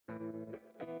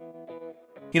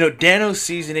Dano's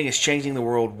Seasoning is changing the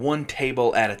world one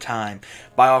table at a time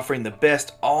by offering the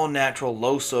best all-natural,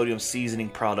 low-sodium seasoning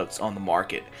products on the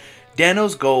market.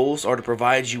 Dano's goals are to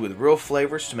provide you with real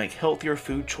flavors to make healthier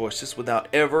food choices without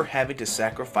ever having to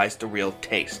sacrifice the real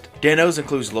taste. Dano's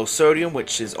includes low sodium,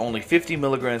 which is only 50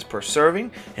 milligrams per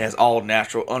serving. It has all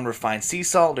natural, unrefined sea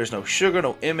salt. There's no sugar,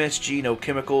 no MSG, no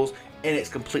chemicals, and it's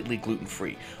completely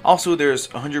gluten-free. Also, there's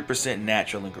 100%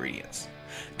 natural ingredients.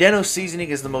 Dano's Seasoning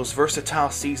is the most versatile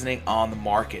seasoning on the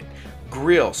market.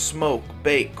 Grill, smoke,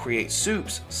 bake, create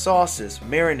soups, sauces,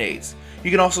 marinades. You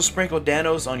can also sprinkle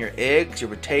Dano's on your eggs, your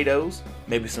potatoes,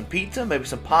 maybe some pizza, maybe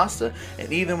some pasta,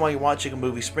 and even while you're watching a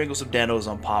movie, sprinkle some Dano's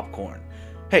on popcorn.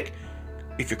 Heck,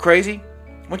 if you're crazy,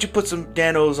 why don't you put some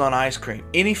Dano's on ice cream?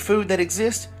 Any food that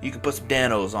exists, you can put some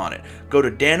Dano's on it. Go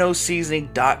to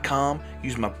danosseasoning.com,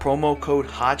 use my promo code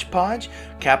HODGEPODGE,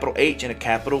 capital H and a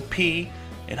capital P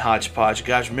in Hodgepodge.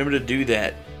 Guys, remember to do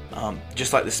that.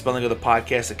 Just like the spelling of the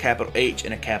podcast, a capital H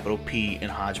and a capital P in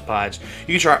Hodgepodge.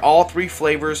 You can try all three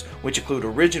flavors, which include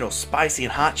original, spicy,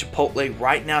 and hot chipotle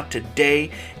right now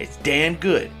today. It's damn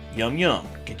good. Yum, yum.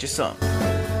 Get you some.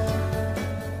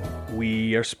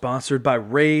 We are sponsored by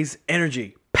Raise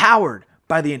Energy, powered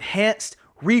by the enhanced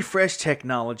refresh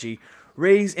technology.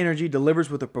 Raise Energy delivers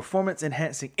with a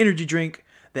performance-enhancing energy drink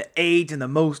that aids in the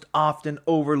most often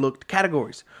overlooked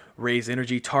categories. Raise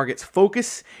Energy targets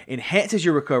focus, enhances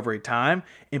your recovery time,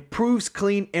 improves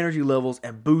clean energy levels,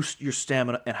 and boosts your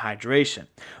stamina and hydration.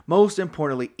 Most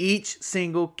importantly, each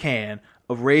single can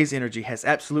of Raise Energy has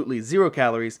absolutely 0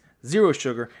 calories, 0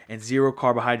 sugar, and 0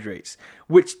 carbohydrates,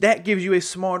 which that gives you a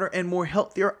smarter and more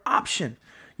healthier option.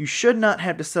 You should not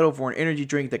have to settle for an energy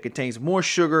drink that contains more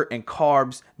sugar and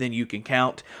carbs than you can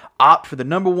count. Opt for the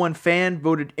 #1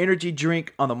 fan-voted energy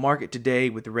drink on the market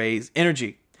today with Raise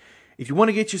Energy. If you want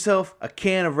to get yourself a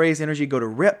can of Raise Energy, go to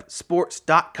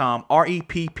repsports.com,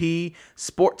 REPP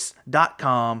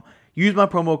sports.com. Use my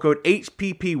promo code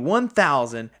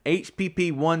HPP1000,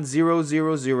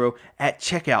 HPP1000 at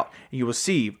checkout, and you will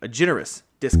receive a generous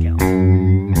discount.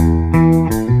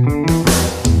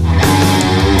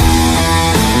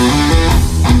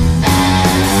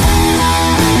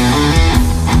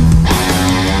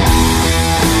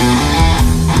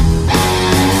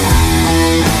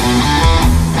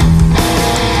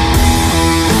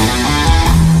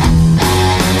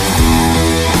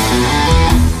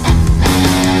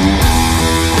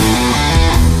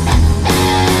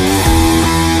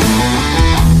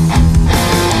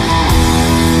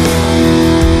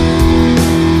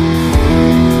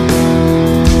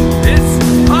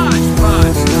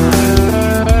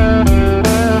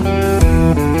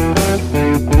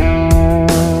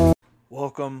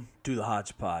 Welcome to the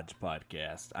Hodgepodge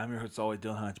Podcast. I'm your host, always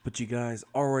Dylan Hodge, but you guys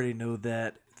already know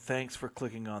that. Thanks for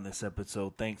clicking on this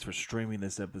episode. Thanks for streaming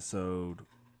this episode.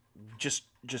 Just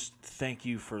thank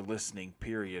you for listening,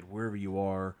 period, wherever you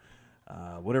are.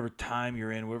 Whatever time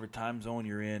you're in, whatever time zone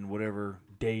you're in, whatever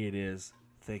day it is,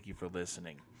 thank you for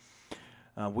listening.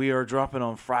 We are dropping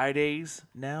on Fridays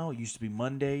now. It used to be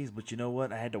Mondays, but you know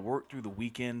what? I had to work through the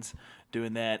weekends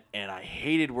doing that, and I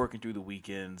hated working through the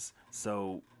weekends,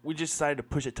 so we just decided to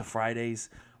push it to Fridays.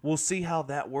 We'll see how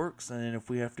that works, and if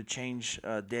we have to change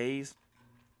days,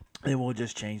 then we'll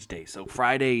just change days. So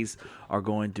Fridays are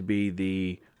going to be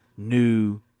the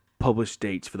new published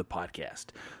dates for the podcast.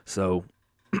 So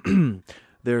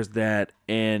there's that,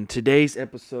 and today's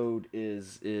episode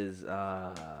is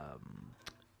a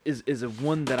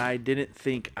one that I didn't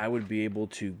think I would be able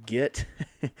to get.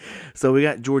 So we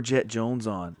got Georgette Jones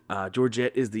on.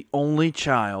 Georgette is the only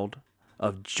child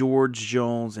of George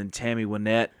Jones and Tammy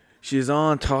Wynette. She's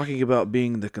on talking about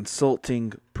being the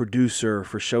consulting producer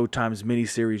for Showtime's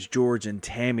miniseries George and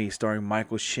Tammy, starring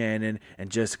Michael Shannon and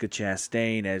Jessica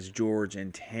Chastain as George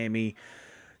and Tammy.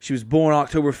 She was born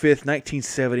October 5th,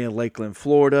 1970 in Lakeland,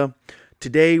 Florida.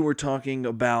 Today we're talking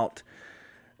about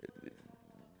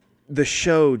the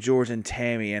show George and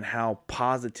Tammy and how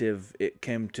positive it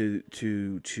came to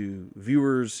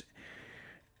viewers,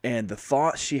 and the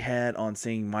thoughts she had on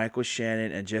seeing Michael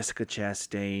Shannon and Jessica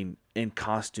Chastain in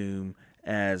costume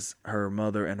as her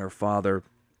mother and her father.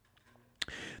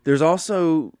 There's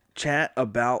also chat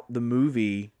about the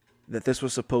movie that this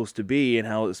was supposed to be and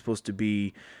how it was supposed to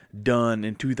be done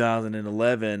in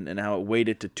 2011 and how it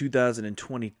waited to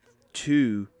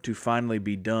 2022 to finally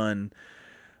be done,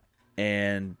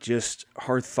 and just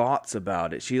her thoughts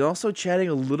about it. She's also chatting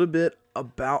a little bit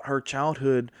about her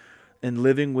childhood and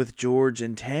living with George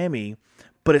and Tammy,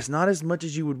 but it's not as much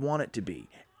as you would want it to be.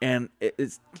 And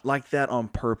it's like that on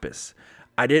purpose.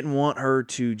 I didn't want her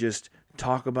to just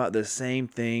talk about the same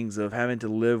things of having to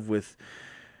live with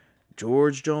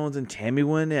George Jones and Tammy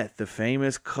Wynette, the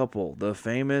famous couple, the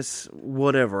famous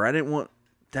whatever. I didn't want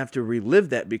to have to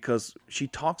relive that because she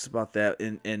talks about that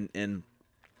in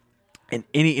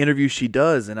any interview she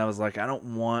does, and I was like, I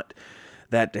don't want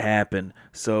that to happen.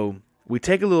 So we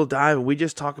take a little dive and we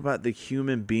just talk about the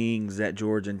human beings that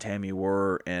George and Tammy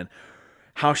were and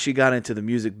how she got into the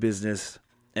music business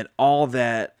and all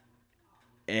that.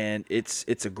 And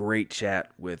it's a great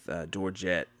chat with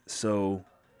Georgette. So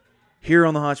here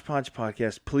on the Hodgepodge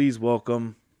Podcast, please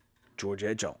welcome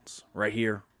Georgette Jones right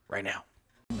here, right now.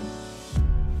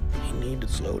 You need to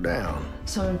slow down.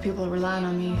 So many people are relying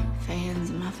on me,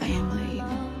 fans and my family.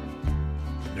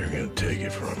 They're gonna take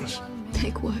it from us.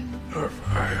 Take what? You're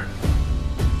fired.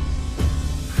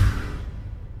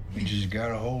 You just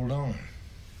gotta hold on.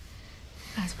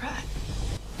 That's right.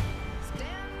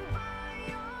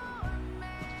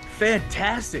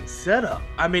 Fantastic setup.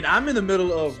 I mean, I'm in the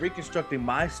middle of reconstructing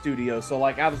my studio, so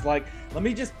like I was like, let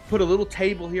me just put a little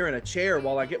table here and a chair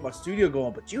while I get my studio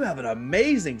going. But you have an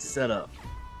amazing setup.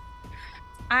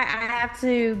 I have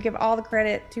to give all the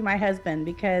credit to my husband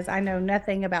because I know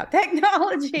nothing about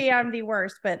technology. I'm the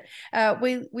worst, but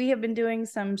we have been doing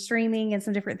some streaming and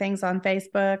some different things on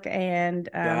Facebook, and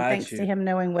thanks to him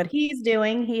knowing what he's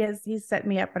doing, he's set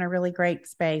me up in a really great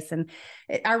space. And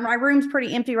my room's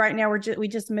pretty empty right now. We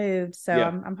just moved, so yeah.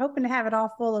 I'm hoping to have it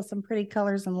all full of some pretty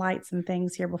colors and lights and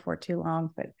things here before too long.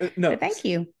 But thank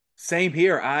you. Same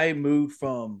here. I moved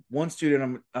from one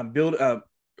studio. I'm building.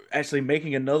 Actually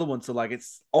making another one, so like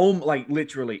it's like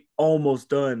literally almost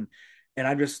done, and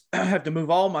I just have to move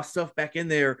all my stuff back in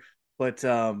there. But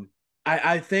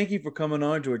I thank you for coming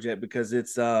on, Georgette, because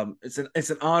it's an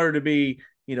honor to be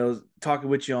talking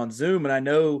with you on Zoom, and I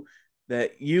know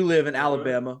that you live in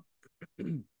Alabama.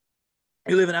 You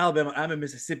live in Alabama. I'm in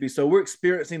Mississippi, so we're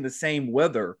experiencing the same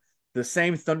weather, the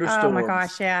same thunderstorms. Oh my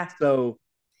gosh, yeah. So.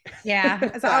 Yeah.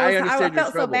 So I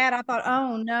felt so bad. I thought,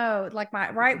 oh no, like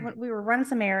right when we were running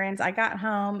some errands, I got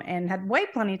home and had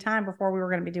plenty of time before we were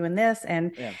going to be doing this.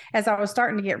 And as I was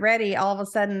starting to get ready, all of a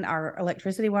sudden our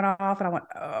electricity went off and I went,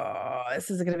 oh, this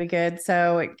isn't going to be good.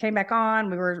 So it came back on.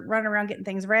 We were running around getting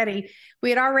things ready. We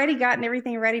had already gotten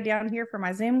everything ready down here for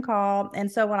my Zoom call.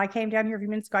 And so when I came down here a few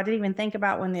minutes ago, I didn't even think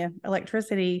about when the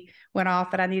electricity went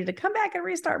off that I needed to come back and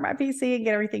restart my PC and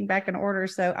get everything back in order.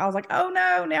 So I was like, oh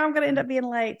no, now I'm going to end up being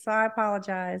late. So I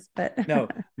apologize, but no,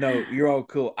 you're all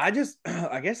cool. I guess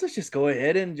let's just go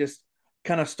ahead and just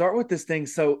kind of start with this thing.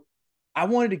 So I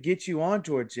wanted to get you on,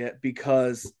 Georgette,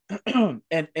 because and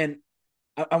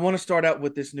I want to start out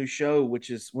with this new show, which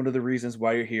is one of the reasons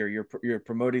why you're here. You're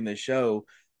promoting this show,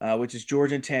 which is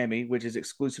George and Tammy, which is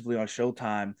exclusively on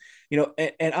Showtime.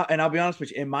 And I'll be honest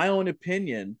with you, in my own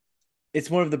opinion, it's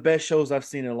one of the best shows I've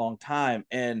seen in a long time.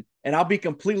 And I'll be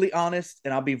completely honest,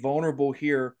 and I'll be vulnerable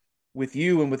here with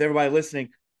you and with everybody listening.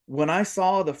 When I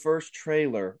saw the first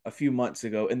trailer a few months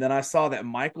ago, and then I saw that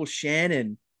Michael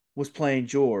Shannon was playing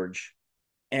George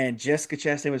and Jessica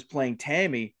Chastain was playing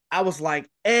Tammy, I was like,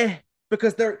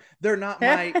 because they're not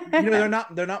my,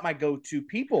 they're not my go-to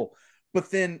people.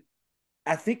 But then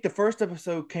I think the first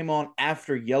episode came on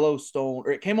after Yellowstone,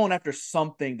 or it came on after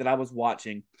something that I was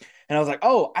watching. And I was like,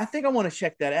 oh, I think I want to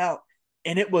check that out.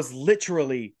 And it was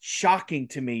literally shocking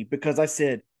to me because I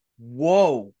said,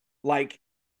 whoa, like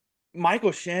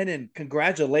Michael Shannon,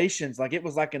 congratulations. Like it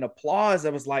was like an applause. I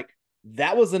was like,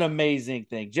 that was an amazing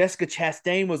thing. Jessica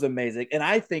Chastain was amazing. And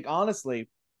I think honestly,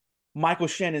 Michael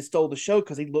Shannon stole the show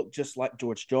because he looked just like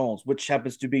George Jones, which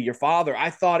happens to be your father. I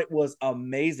thought it was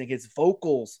amazing. His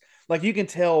vocals, like you can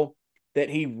tell that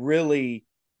he really,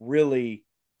 really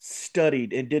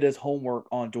studied and did his homework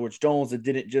on George Jones and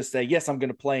didn't just say, yes, I'm going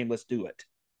to play him. Let's do it.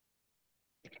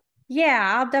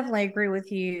 Yeah, I'll definitely agree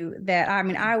with you that, I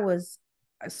mean, I was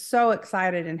so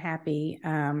excited and happy,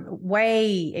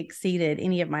 way exceeded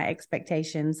any of my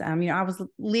expectations. I was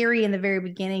leery in the very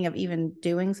beginning of even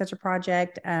doing such a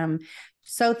project.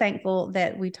 So thankful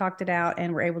that we talked it out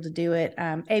and were able to do it.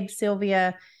 Abe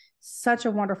Sylvia, such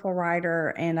a wonderful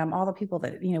writer, and all the people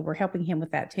that, were helping him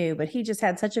with that too. But he just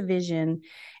had such a vision,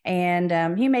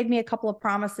 and he made me a couple of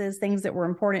promises, things that were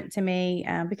important to me,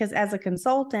 because as a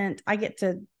consultant, I get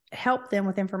to help them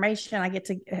with information. I get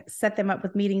to set them up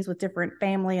with meetings with different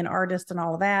family and artists and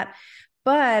all of that.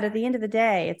 But at the end of the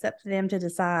day, it's up to them to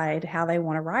decide how they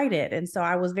want to write it. And so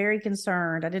I was very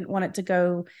concerned. I didn't want it to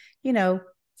go,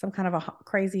 some kind of a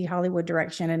crazy Hollywood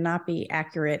direction and not be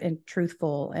accurate and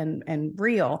truthful and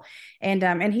real.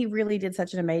 And he really did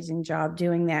such an amazing job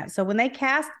doing that. So when they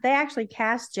actually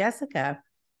cast Jessica,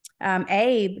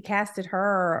 Abe casted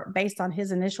her based on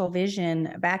his initial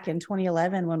vision back in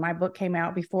 2011 when my book came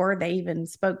out, before they even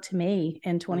spoke to me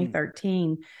in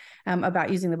 2013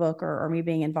 about using the book or me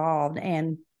being involved.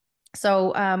 And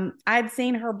so I'd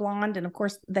seen her blonde, and of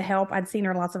course The Help. I'd seen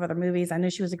her in lots of other movies. I knew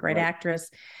she was a great actress.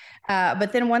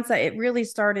 But then once it really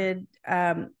started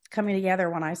coming together,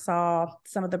 when I saw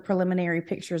some of the preliminary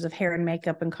pictures of hair and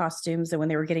makeup and costumes, and when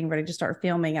they were getting ready to start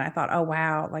filming, and I thought, oh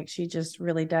wow, like she just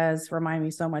really does remind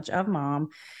me so much of Mom.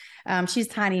 She's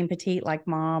tiny and petite like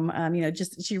Mom.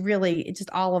 Just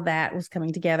all of that was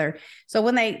coming together. So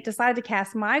when they decided to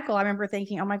cast Michael, I remember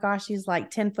thinking, oh my gosh, he's like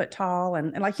 10 foot tall.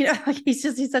 And like, like he's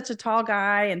such a tall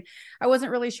guy. And I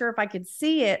wasn't really sure if I could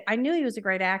see it. I knew he was a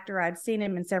great actor. I'd seen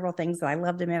him in several things that I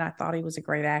loved him in. I thought he was a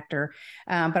great actor.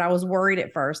 But I was worried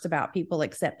at first about people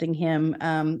accepting him,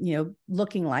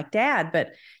 looking like Dad.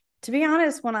 But to be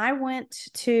honest, when I went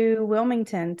to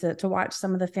Wilmington to watch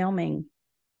some of the filming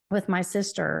with my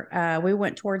sister, we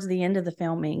went towards the end of the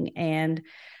filming, and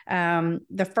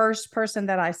the first person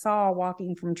that I saw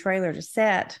walking from trailer to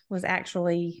set was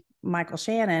actually Michael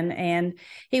Shannon, and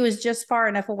he was just far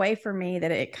enough away from me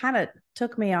that it kind of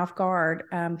took me off guard.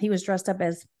 He was dressed up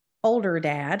as older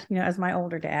Dad, as my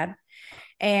older dad.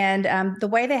 And the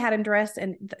way they had him dressed,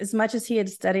 and as much as he had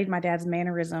studied my dad's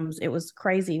mannerisms, it was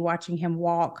crazy watching him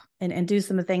walk and do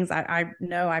some of the things I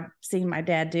know I've seen my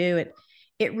dad do.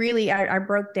 It really, I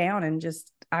broke down and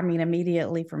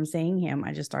immediately from seeing him,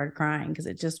 I just started crying because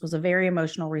it just was a very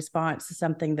emotional response to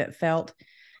something that felt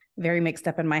very mixed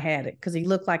up in my head, because he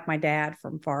looked like my dad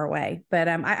from far away. But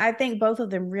I think both of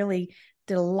them really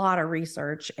did a lot of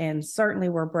research and certainly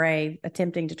were brave,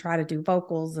 attempting to try to do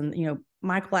vocals. And,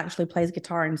 Michael actually plays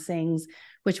guitar and sings,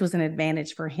 which was an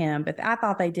advantage for him. But I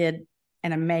thought they did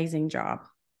an amazing job.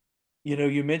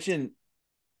 You mentioned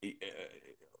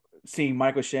seeing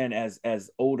Michael Shannon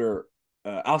as older,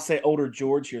 I'll say older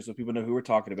George here, so people know who we're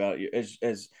talking about.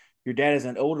 As your dad is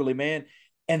an elderly man,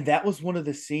 and that was one of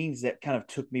the scenes that kind of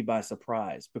took me by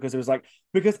surprise, because it was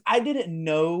because I didn't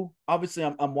know. Obviously,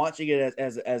 I'm watching it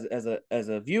as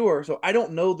a viewer, so I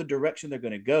don't know the direction they're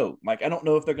going to go. Like, I don't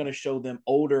know if they're going to show them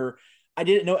older. I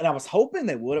didn't know, and I was hoping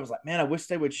they would. I was like, man, I wish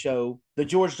they would show the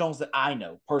George Jones that I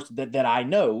know, person that I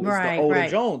know is the older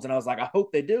Jones, and I was like, I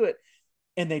hope they do it.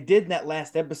 And they did in that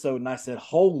last episode, and I said,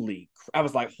 holy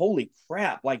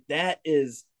crap, like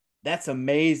that's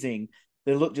amazing.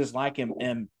 They look just like him.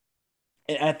 And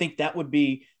I think that would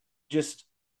be just,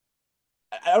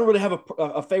 I don't really have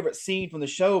a favorite scene from the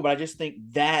show, but I just think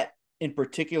that in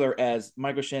particular, as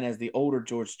Michael Shannon as the older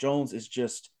George Jones,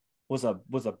 was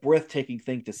a breathtaking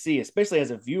thing to see, especially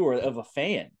as a viewer, of a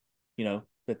fan,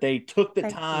 that they took the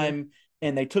time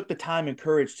and and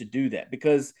courage to do that.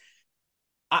 Because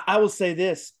I will say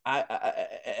this,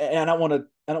 and I don't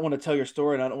want to tell your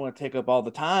story, and I don't want to take up all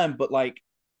the time, but like,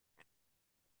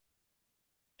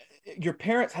 your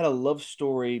parents had a love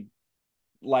story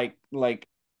like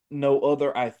no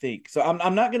other, I think. So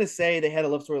I'm not gonna say they had a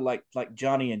love story like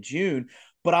Johnny and June,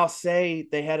 but I'll say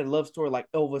they had a love story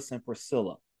like Elvis and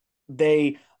Priscilla.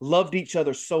 They loved each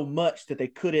other so much that they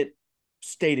couldn't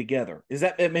stay together.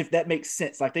 If that makes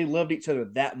sense? Like, they loved each other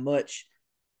that much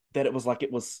that it was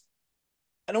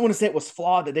I don't want to say it was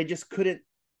flawed, that they just couldn't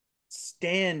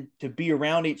stand to be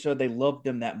around each other. They loved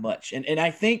them that much. And I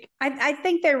think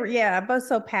they were, both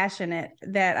so passionate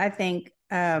that I think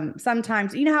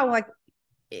sometimes, how, like,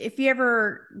 if you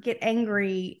ever get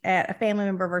angry at a family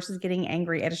member versus getting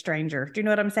angry at a stranger, do you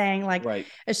know what I'm saying? Like, right.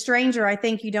 A stranger, I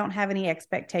think you don't have any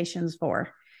expectations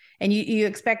for. And you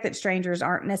expect that strangers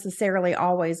aren't necessarily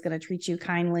always going to treat you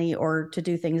kindly or to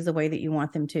do things the way that you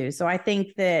want them to. So I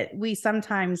think that we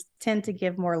sometimes tend to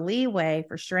give more leeway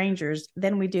for strangers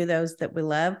than we do those that we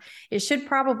love. It should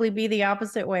probably be the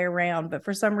opposite way around. But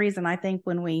for some reason, I think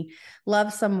when we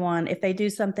love someone, if they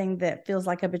do something that feels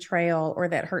like a betrayal or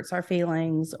that hurts our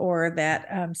feelings or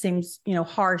that seems,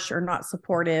 harsh or not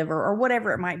supportive or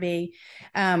whatever it might be,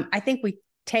 I think we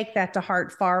take that to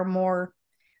heart far more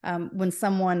when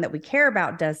someone that we care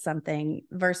about does something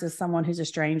versus someone who's a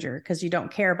stranger, because you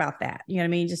don't care about that. You know what I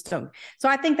mean? You just don't. So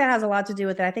I think that has a lot to do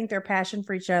with it. I think their passion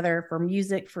for each other, for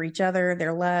music, for each other,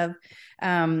 their love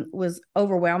was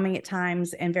overwhelming at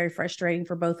times and very frustrating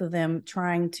for both of them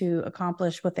trying to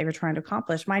accomplish what they were trying to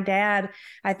accomplish. My dad,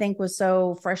 I think, was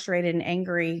so frustrated and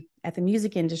angry at the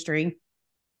music industry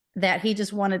that he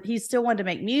still wanted to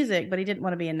make music, but he didn't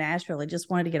want to be in Nashville. He just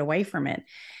wanted to get away from it.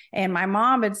 And my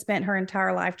mom had spent her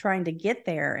entire life trying to get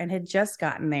there and had just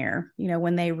gotten there,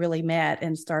 when they really met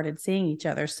and started seeing each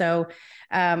other. So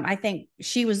I think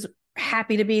she was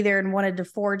happy to be there and wanted to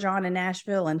forge on in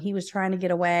Nashville, and he was trying to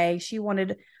get away. She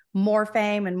wanted more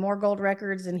fame and more gold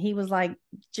records, and he was like,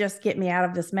 just get me out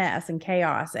of this mess and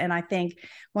chaos. And I think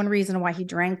one reason why he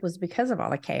drank was because of all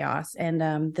the chaos and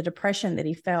the depression that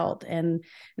he felt and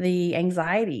the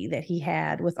anxiety that he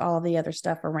had with all the other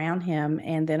stuff around him.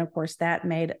 And then of course that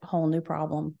made a whole new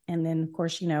problem. And then of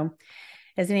course,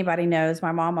 as anybody knows,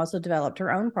 my mom also developed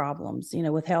her own problems,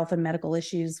 with health and medical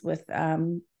issues, with,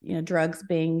 drugs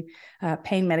being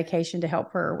pain medication to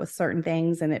help her with certain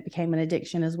things. And it became an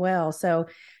addiction as well. So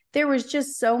there was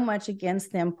just so much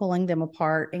against them, pulling them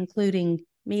apart, including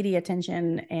media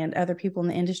attention and other people in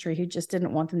the industry who just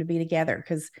didn't want them to be together.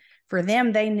 Because for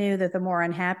them, they knew that the more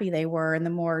unhappy they were and the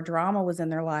more drama was in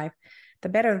their life, the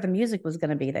better the music was going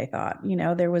to be, they thought.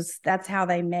 That's how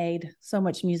they made so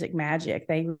much music magic.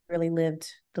 They really lived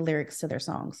the lyrics to their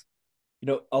songs.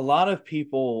 A lot of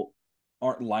people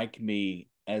aren't like me,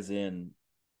 as in,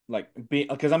 like, being,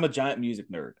 because I'm a giant music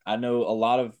nerd. I know a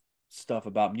lot of stuff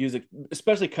about music,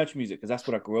 especially country music, because that's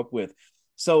what I grew up with.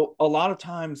 So a lot of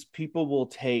times people will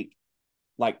take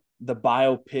like the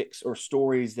biopics or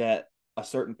stories that a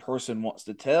certain person wants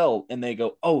to tell, and they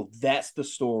go, oh, that's the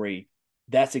story,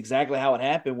 that's exactly how it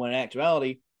happened, when in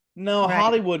actuality, no, Right.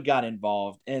 Hollywood got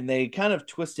involved and they kind of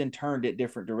twist and turned it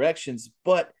different directions.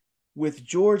 But with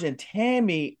George and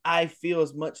Tammy, I feel,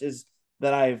 as much as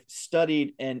that I've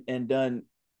studied and done,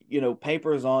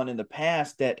 papers on in the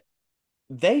past, that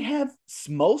they have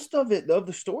most of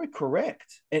the story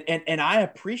correct. And I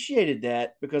appreciated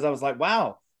that, because I was like,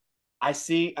 wow,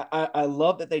 I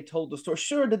love that they told the story.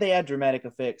 Sure, did they add dramatic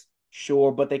effects?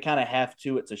 Sure, but they kind of have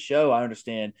to. It's a show, I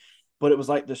understand. But it was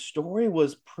like the story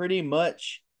was pretty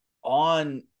much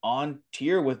on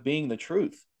tier with being the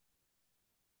truth.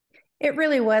 It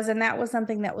really was. And that was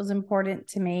something that was important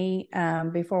to me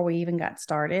before we even got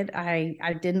started.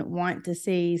 I didn't want to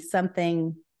see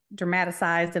something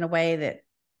dramatized in a way that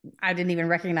I didn't even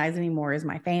recognize anymore as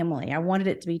my family. I wanted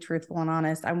it to be truthful and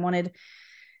honest. I wanted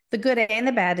the good and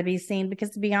the bad to be seen,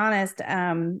 because to be honest,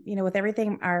 with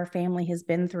everything our family has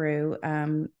been through,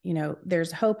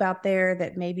 there's hope out there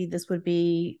that maybe this would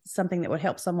be something that would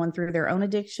help someone through their own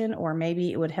addiction, or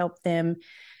maybe it would help them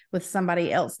with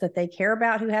somebody else that they care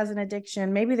about who has an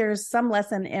addiction. Maybe there's some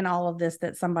lesson in all of this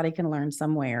that somebody can learn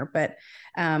somewhere. But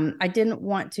I didn't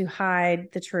want to hide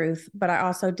the truth, but I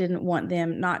also didn't want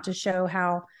them not to show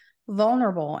how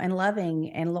vulnerable and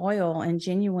loving and loyal and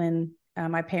genuine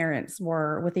my parents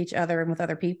were with each other and with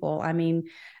other people. I mean,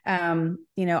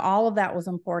 all of that was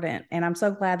important. And I'm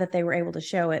so glad that they were able to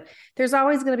show it. There's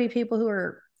always going to be people who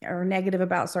are negative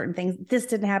about certain things. This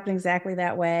didn't happen exactly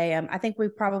that way. I think we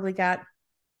probably got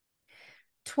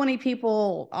 20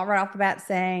 people all right off the bat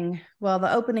saying, well,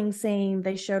 the opening scene,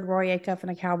 they showed Roy Acuff in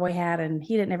a cowboy hat and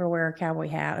he didn't ever wear a cowboy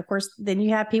hat. Of course, then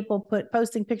you have people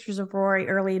posting pictures of Roy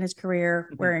early in his career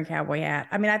wearing a cowboy hat.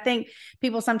 I mean, I think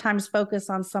people sometimes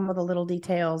focus on some of the little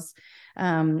details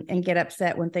and get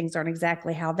upset when things aren't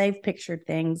exactly how they've pictured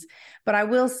things. But I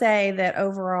will say that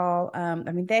overall,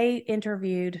 they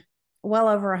interviewed well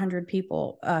over 100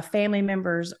 people, family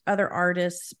members, other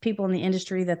artists, people in the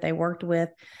industry that they worked with,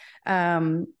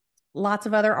 lots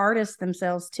of other artists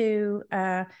themselves too,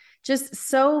 just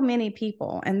so many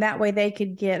people. And that way they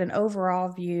could get an overall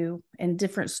view and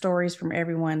different stories from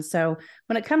everyone. So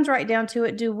when it comes right down to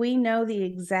it, do we know the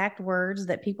exact words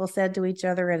that people said to each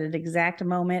other at an exact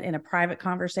moment in a private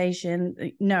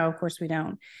conversation? No, of course we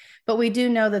don't. But we do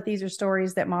know that these are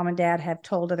stories that mom and dad have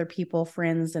told other people,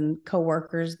 friends and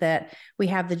coworkers, that we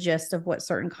have the gist of what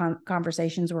certain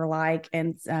conversations were like.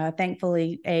 And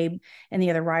thankfully, Abe and the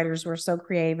other writers were so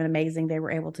creative and amazing. They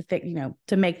were able to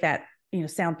to make that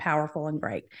sound powerful and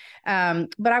great.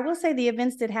 But I will say the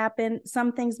events did happen.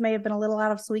 Some things may have been a little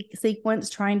out of sequence,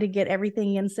 trying to get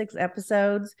everything in 6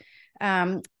 episodes.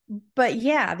 But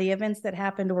yeah, the events that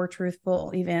happened were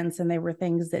truthful events, and they were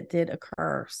things that did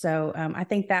occur. So I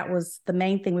think that was the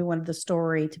main thing. We wanted the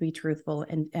story to be truthful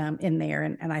and in there.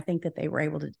 And I think that they were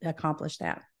able to accomplish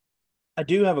that. I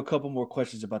do have a couple more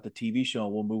questions about the TV show,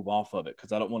 and we'll move off of it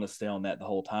because I don't want to stay on that the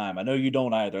whole time. I know you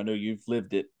don't either. I know you've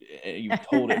lived it, you've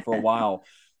told it for a while.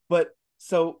 But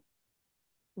so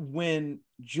when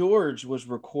George was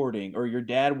recording, or your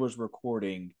dad was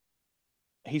recording,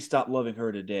 He Stopped Loving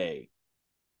Her Today,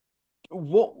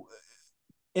 what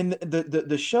in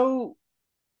the show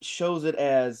shows it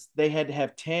as they had to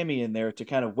have Tammy in there to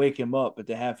kind of wake him up, but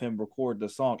to have him record the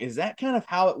song. Is that kind of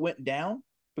how it went down?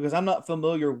 Because I'm not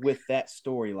familiar with that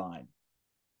storyline.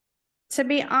 To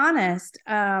be honest,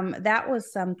 that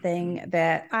was something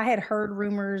that I had heard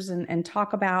rumors and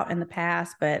talk about in the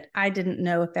past, but I didn't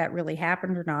know if that really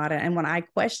happened or not. And when I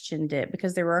questioned it,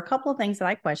 because there were a couple of things that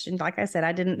I questioned, like I said,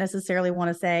 I didn't necessarily want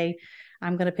to say,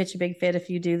 I'm going to pitch a big fit if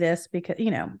you do this, because,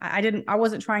 I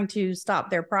wasn't trying to stop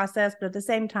their process, but at the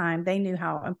same time, they knew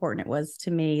how important it was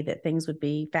to me that things would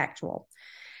be factual.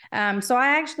 So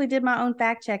I actually did my own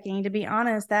fact checking. To be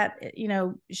honest, that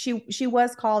she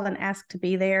was called and asked to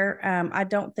be there. I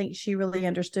don't think she really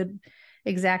understood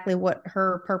exactly what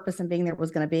her purpose in being there was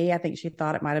going to be. I think she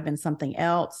thought it might have been something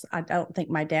else. I don't think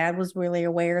my dad was really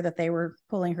aware that they were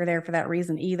pulling her there for that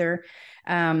reason either.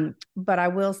 But I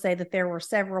will say that there were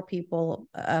several people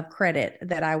of credit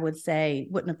that I would say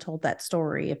wouldn't have told that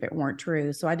story if it weren't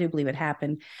true. So I do believe it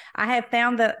happened. I have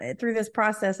found that through this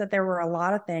process that there were a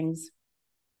lot of things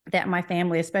that my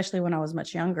family, especially when I was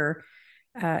much younger,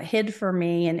 hid for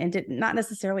me, and did not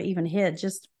necessarily even hid,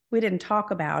 just we didn't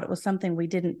talk about. It was something we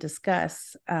didn't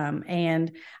discuss.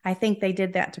 And I think they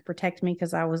did that to protect me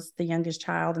because I was the youngest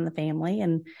child in the family.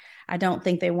 And I don't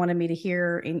think they wanted me to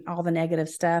hear all the negative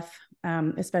stuff,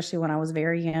 especially when I was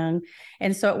very young.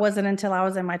 And so it wasn't until I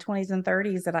was in my 20s and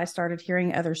 30s that I started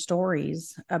hearing other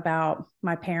stories about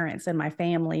my parents and my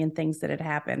family and things that had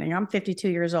happened. And I'm 52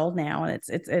 years old now, and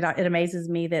it amazes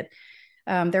me that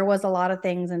there was a lot of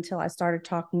things until I started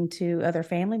talking to other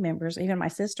family members, even my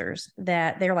sisters,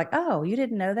 that they're like, "Oh, you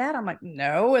didn't know that?" I'm like,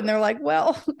 "No," and they're like,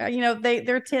 "Well,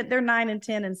 they're 9 and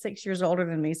 10 and 6 years older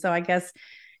than me, so I guess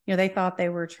they thought they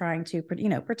were trying to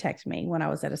protect me when I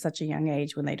was at such a young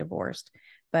age when they divorced."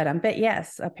 But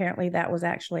yes, apparently that was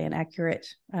actually an accurate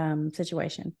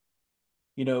situation.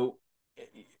 You know,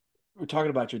 we're talking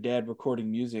about your dad recording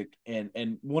music,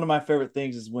 and one of my favorite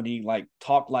things is when he like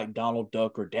talked like Donald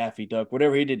Duck or Daffy Duck,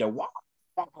 whatever he did, to wah,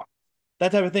 wah, wah,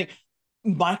 that type of thing.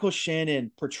 Michael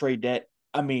Shannon portrayed that,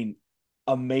 I mean,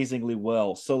 amazingly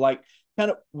well. So like,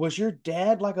 kind of, was your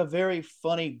dad like a very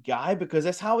funny guy? Because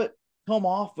that's how it come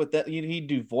off with that. He'd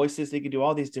do voices, he could do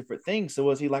all these different things. So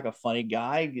was he like a funny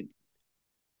guy?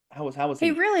 How was He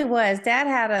he? really was. Dad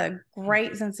had a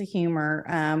great sense of humor.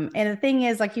 And the thing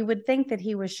is, like, you would think that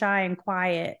he was shy and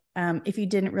quiet if you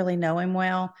didn't really know him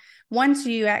well. Once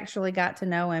you actually got to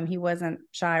know him, he wasn't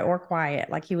shy or quiet.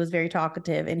 Like, he was very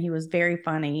talkative and he was very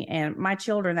funny. And my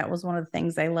children, that was one of the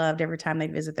things they loved every time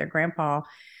they'd visit their grandpa.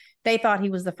 They thought he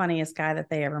was the funniest guy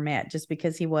that they ever met just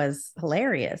because he was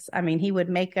hilarious. I mean, he would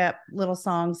make up little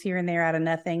songs here and there out of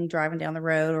nothing driving down the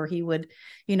road, or he would,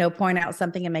 point out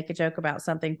something and make a joke about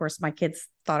something. Of course, my kids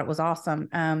thought it was awesome.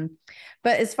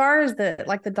 But as far as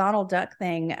the Donald Duck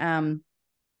thing,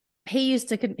 he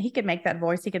could make that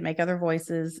voice, he could make other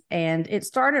voices, and it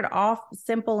started off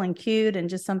simple and cute and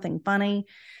just something funny.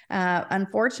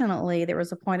 Unfortunately, there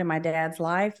was a point in my dad's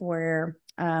life where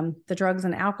the drugs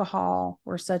and alcohol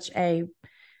were such a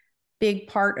big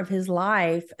part of his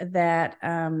life that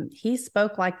he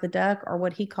spoke like the duck, or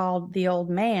what he called the old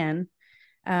man,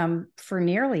 for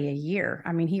nearly a year.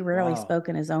 I mean, he rarely Wow. spoke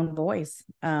in his own voice,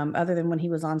 other than when he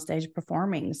was on stage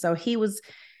performing. So he was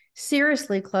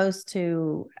seriously close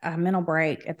to a mental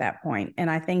break at that point. And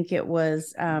I think it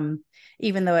was,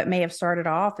 even though it may have started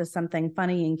off as something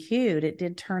funny and cute, it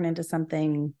did turn into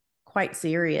something quite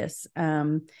serious.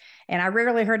 And I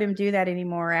rarely heard him do that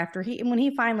anymore when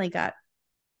he finally got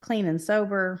clean and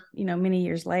sober, many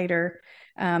years later.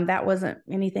 That wasn't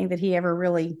anything that he ever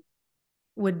really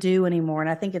would do anymore. And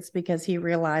I think it's because he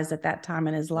realized at that time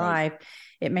in his life,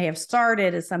 it may have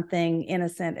started as something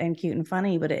innocent and cute and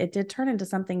funny, but it did turn into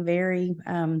something very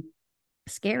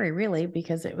scary, really,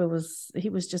 because he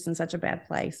was just in such a bad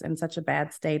place and such a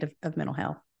bad state of mental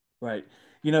health. Right.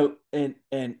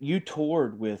 And you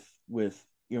toured with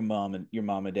your mom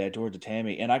and dad, George and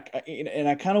Tammy, and I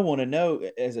kind of want to know,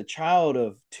 as a child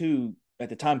of two at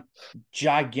the time,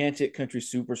 gigantic country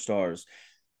superstars,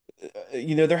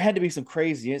 there had to be some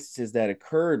crazy instances that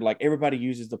occurred. Like, everybody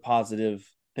uses the positive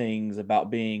things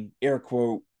about being, air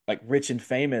quote, like rich and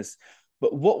famous,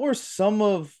 but what were some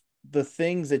of the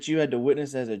things that you had to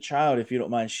witness as a child, if you don't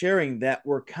mind sharing, that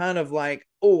were kind of like,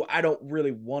 oh, I don't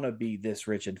really want to be this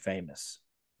rich and famous?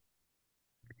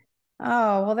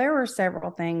 Oh, well, there were several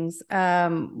things.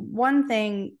 One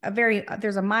thing,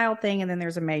 there's a mild thing and then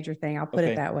there's a major thing. I'll put it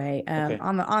Okay. that way. Okay.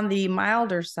 On the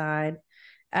milder side,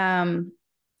 um,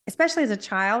 especially as a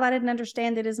child, I didn't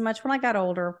understand it as much. When I got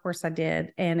older, of course I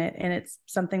did. And it's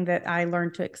something that I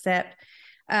learned to accept.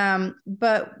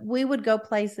 But we would go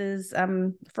places.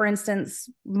 For instance,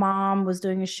 mom was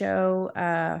doing a show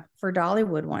for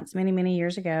Dollywood once, many, many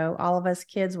years ago. All of us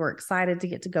kids were excited to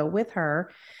get to go with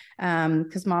her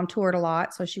because mom toured a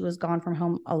lot. So she was gone from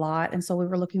home a lot. And so we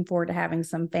were looking forward to having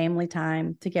some family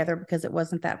time together because it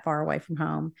wasn't that far away from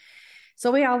home. So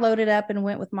we all loaded up and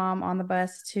went with mom on the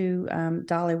bus to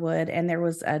Dollywood. And there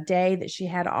was a day that she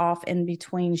had off in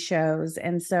between shows.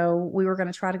 And so we were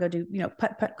going to try to go do,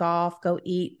 putt golf, go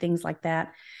eat, things like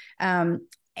that.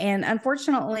 And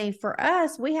unfortunately for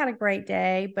us, we had a great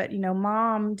day, but,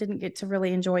 mom didn't get to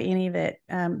really enjoy any of it.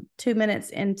 2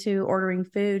 minutes into ordering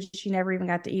food, she never even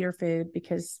got to eat her food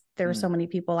because there were so many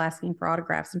people asking for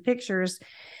autographs and pictures.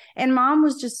 And mom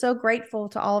was just so grateful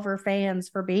to all of her fans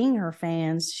for being her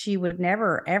fans. She would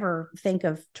never, ever think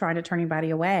of trying to turn anybody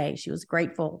away. She was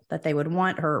grateful that they would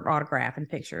want her autograph and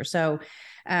picture. So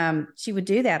she would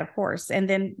do that, of course. And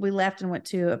then we left and went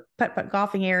to a putt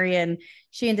golfing area, and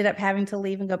she ended up having to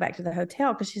leave and go back to the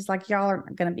hotel because she's like, y'all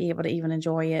aren't going to be able to even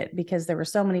enjoy it because there were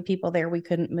so many people there. We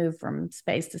couldn't move from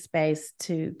space to space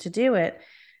to do it.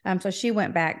 So she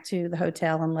went back to the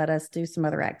hotel and let us do some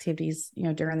other activities,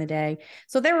 during the day.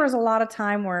 So there was a lot of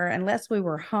time where, unless we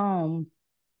were home,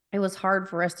 it was hard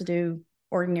for us to do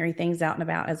ordinary things out and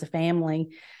about as a family.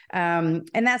 And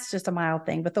that's just a mild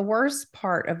thing. But the worst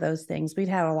part of those things, we'd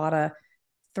had a lot of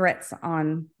threats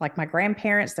on, like, my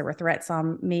grandparents. There were threats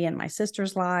on me and my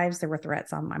sister's lives. There were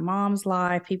threats on my mom's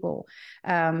life. People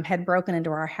had broken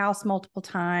into our house multiple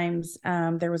times.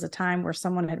 There was a time where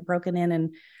someone had broken in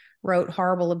and wrote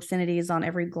horrible obscenities on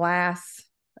every glass,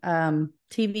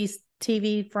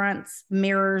 TV fronts,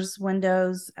 mirrors,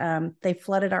 windows. They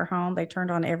flooded our home. They turned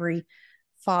on every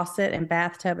faucet and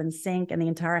bathtub and sink in the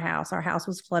entire house. Our house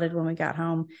was flooded when we got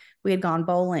home. We had gone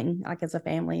bowling, like, as a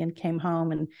family, and came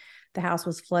home, and the house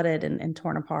was flooded and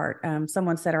torn apart.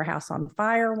 Someone set our house on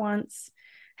fire once.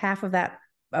 Half of that,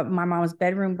 my mom's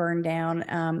bedroom burned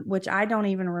down, which I don't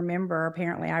even remember.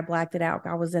 Apparently I blacked it out.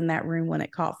 I was in that room when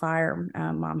it caught fire.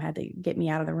 Mom had to get me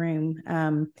out of the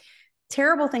room.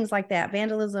 Terrible things like that,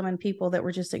 vandalism, and people that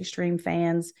were just extreme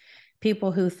fans,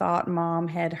 people who thought mom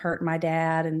had hurt my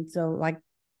dad. And so,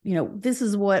 this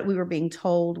is what we were being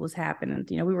told was happening.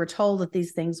 We were told that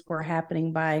these things were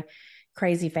happening by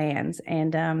crazy fans.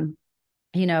 And,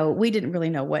 we didn't really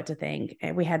know what to think.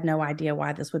 We had no idea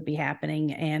why this would be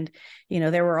happening. And,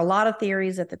 there were a lot of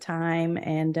theories at the time.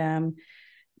 And,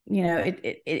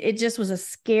 it just was a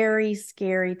scary,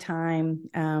 scary time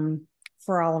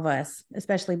for all of us,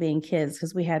 especially being kids,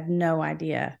 because we had no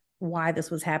idea why this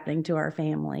was happening to our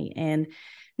family. And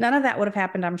none of that would have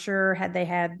happened, I'm sure, had they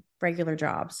had regular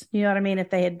jobs. You know what I mean? If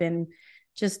they had been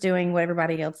just doing what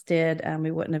everybody else did,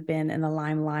 we wouldn't have been in the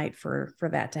limelight for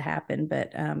that to happen.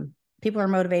 But people are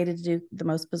motivated to do the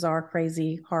most bizarre,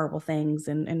 crazy, horrible things,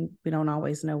 and we don't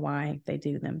always know why they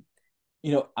do them.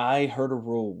 I heard a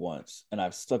rule once, and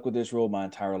I've stuck with this rule my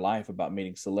entire life about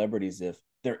meeting celebrities. If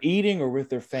they're eating or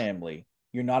with their family,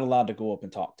 you're not allowed to go up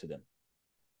and talk to them.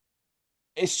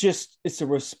 It's a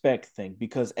respect thing,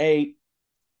 because they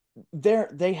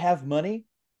have money,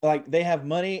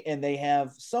 and they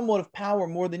have somewhat of power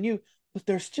more than you, but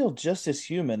they're still just as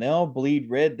human. They all bleed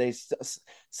red.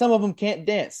 Some of them can't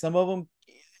dance. Some of them,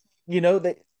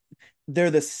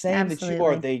 they're the same that you are.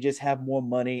 Absolutely. They just have more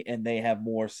money and they have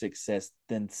more success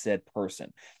than said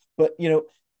person. But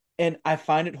and I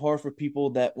find it hard for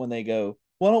people that when they go,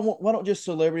 why don't just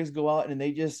celebrities go out and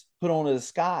they just put on a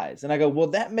disguise? And I go,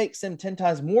 well, that makes them 10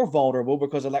 times more vulnerable,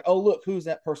 because they're like, oh, look, who's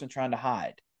that person trying to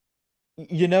hide?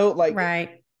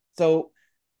 Right. So,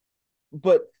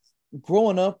 but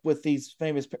growing up with these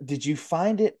famous, did you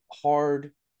find it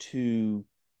hard to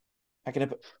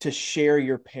share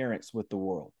your parents with the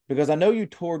world? Because I know you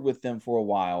toured with them for a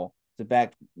while.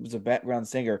 Was a background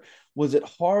singer. Was it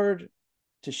hard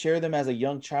to share them as a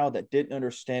young child that didn't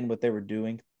understand what they were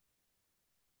doing?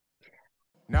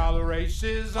 Now the race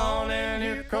is on, and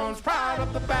here comes Pride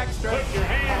up the backstretch. Put your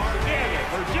hands together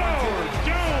for George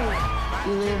Jones.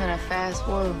 You live in a fast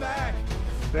world.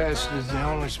 Fast is the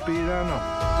only speed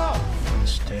I know.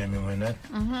 Miss Tammy, when that,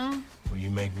 will you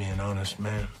make me an honest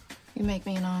man? You make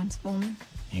me an honest woman.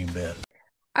 You bet.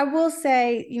 I will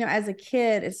say, as a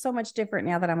kid, it's so much different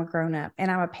now that I'm a grown up, and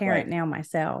I'm a parent now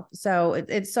myself. So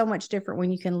it's so much different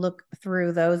when you can look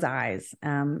through those eyes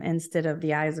instead of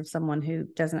the eyes of someone who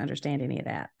doesn't understand any of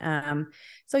that.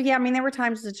 So yeah, there were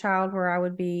times as a child where I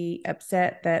would be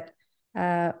upset that,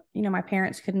 my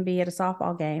parents couldn't be at a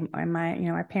softball game, and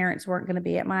my parents weren't going to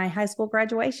be at my high school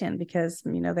graduation because,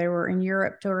 they were in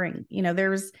Europe touring.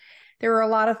 There were a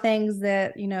lot of things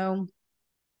that,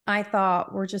 I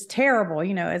thought were just terrible.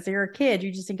 As you're a kid,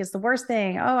 you just think it's the worst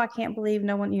thing. Oh, I can't believe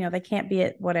no one, they can't be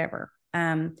it, whatever.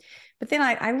 But then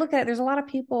I look at it, there's a lot of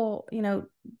people,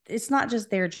 it's not just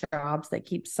their jobs that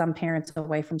keep some parents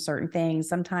away from certain things.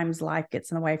 Sometimes life gets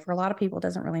in the way. For a lot of people, it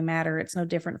doesn't really matter. It's no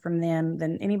different from them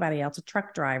than anybody else, a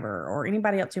truck driver or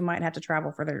anybody else who might have to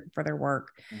travel for their work.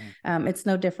 Mm-hmm. It's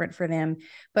no different for them.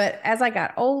 But as I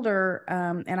got older,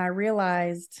 and I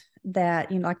realized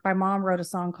that, like my mom wrote a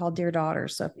song called Dear Daughter.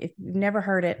 So if you've never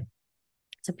heard it,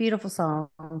 it's a beautiful song.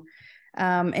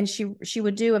 And she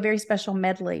would do a very special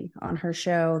medley on her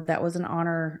show that was in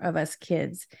honor of us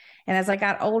kids. And as I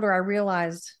got older, I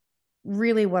realized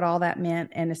really what all that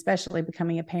meant, and especially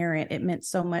becoming a parent, it meant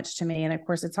so much to me. And of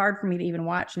course, it's hard for me to even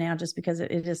watch now just because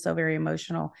it is so very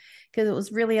emotional, because it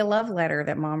was really a love letter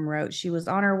that Mom wrote. She was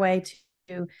on her way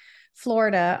to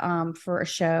Florida for a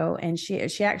show, and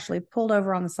she actually pulled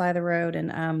over on the side of the road,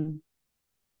 and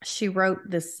she wrote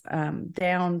this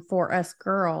down for us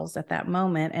girls at that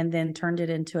moment, and then turned it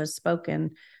into a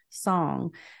spoken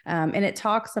song. And it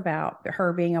talks about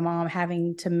her being a mom,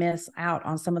 having to miss out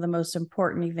on some of the most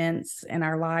important events in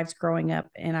our lives growing up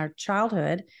in our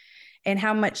childhood, and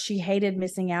how much she hated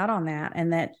missing out on that,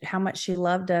 and that how much she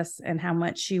loved us and how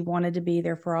much she wanted to be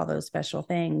there for all those special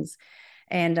things.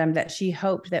 And that she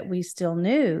hoped that we still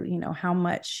knew, how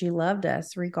much she loved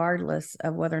us, regardless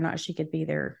of whether or not she could be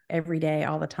there every day,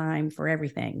 all the time, for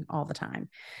everything, all the time.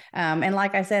 And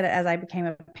like I said, as I became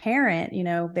a parent,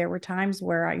 there were times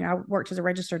where I worked as a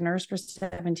registered nurse for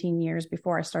 17 years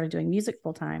before I started doing music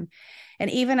full time. And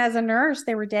even as a nurse,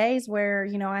 there were days where,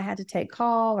 I had to take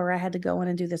call, or I had to go in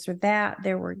and do this or that.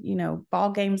 There were,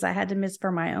 ball games I had to miss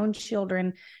for my own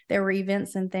children. There were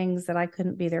events and things that I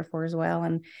couldn't be there for as well.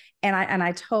 And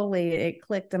I totally, it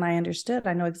clicked, and I understood.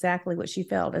 I know exactly what she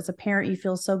felt. As a parent, you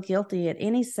feel so guilty at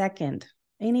any second,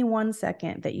 any 1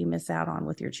 second that you miss out on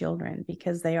with your children,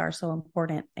 because they are so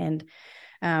important. And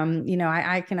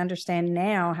I can understand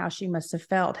now how she must have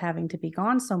felt having to be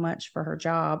gone so much for her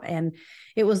job. And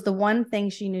it was the one thing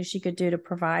she knew she could do to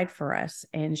provide for us.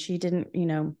 And she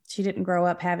didn't grow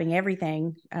up having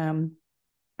everything,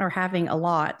 or having a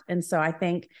lot. And so I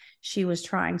think she was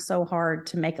trying so hard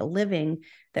to make a living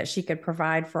that she could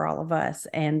provide for all of us.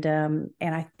 And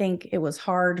I think it was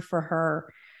hard for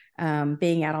her,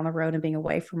 being out on the road and being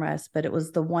away from us, but it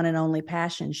was the one and only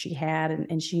passion she had.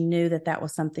 And she knew that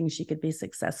was something she could be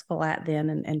successful at then,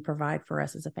 and provide for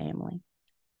us as a family.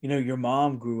 Your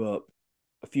mom grew up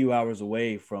a few hours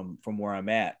away from where I'm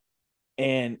at.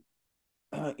 And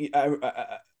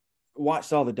I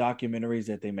watched all the documentaries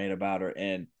that they made about her,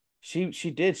 and she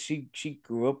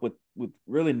grew up with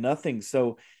really nothing.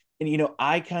 So, and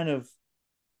I kind of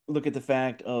look at the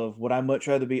fact of, would I much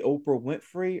rather be Oprah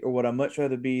Winfrey, or would I much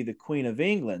rather be the Queen of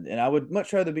England? And I would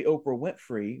much rather be Oprah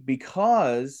Winfrey,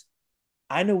 because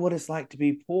I know what it's like to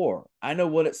be poor. I know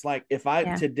what it's like if I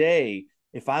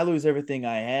lose everything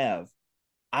I have.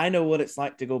 I know what it's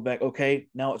like to go back. Okay,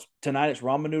 now tonight it's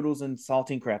ramen noodles and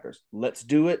saltine crackers. Let's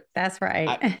do it. That's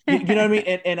right. You know what I mean?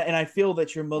 And I feel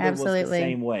that your mother Absolutely. was the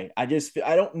same way. I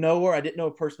don't know her. I didn't know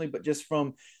her personally, but just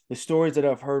from the stories that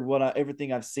I've heard,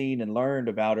 everything I've seen and learned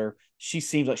about her, she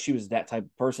seems like she was that type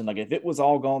of person. Like if it was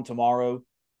all gone tomorrow,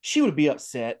 she would be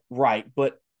upset, right?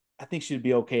 But I think she'd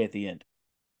be okay at the end.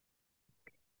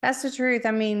 That's the truth.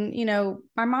 I mean,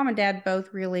 my mom and dad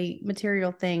both really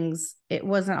material things. It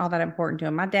wasn't all that important to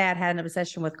him. My dad had an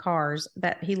obsession with cars,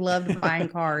 that he loved buying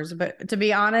cars. But to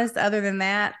be honest, other than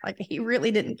that, like, he really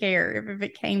didn't care. If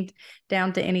it came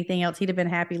down to anything else, he'd have been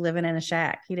happy living in a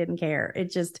shack. He didn't care.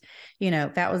 It just,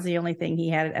 that was the only thing he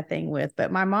had a thing with.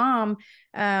 But my mom,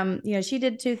 she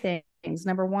did two things.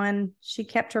 Number one, she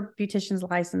kept her beautician's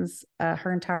license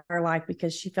her entire life,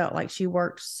 because she felt like she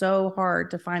worked so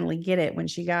hard to finally get it when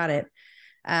she got it,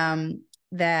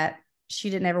 that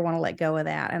she didn't ever want to let go of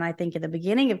that. And I think at the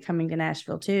beginning of coming to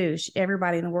Nashville too,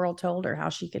 everybody in the world told her how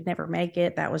she could never make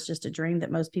it. That was just a dream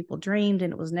that most people dreamed,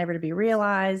 and it was never to be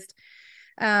realized.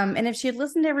 And if she had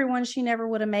listened to everyone, she never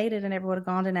would have made it and never would have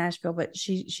gone to Nashville. But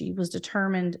she was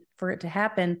determined for it to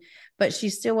happen. But she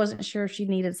still wasn't sure if she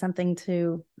needed something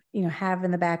to, have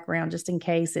in the background just in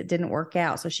case it didn't work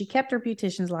out. So she kept her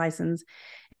beautician's license.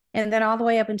 And then all the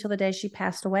way up until the day she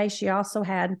passed away, she also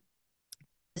had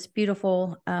this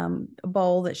beautiful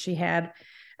bowl that she had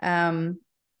cotton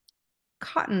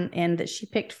in, that she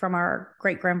picked from our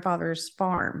great grandfather's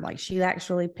farm. Like, she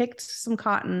actually picked some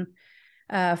cotton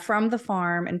from the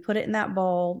farm and put it in that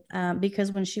bowl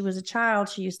because when she was a child,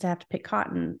 she used to have to pick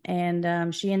cotton.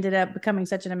 And she ended up becoming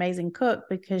such an amazing cook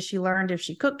because she learned if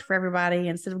she cooked for everybody,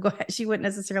 instead of she wouldn't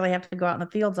necessarily have to go out in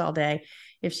the fields all day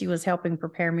if she was helping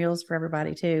prepare meals for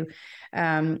everybody too.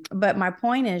 But my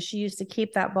point is, she used to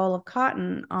keep that bowl of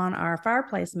cotton on our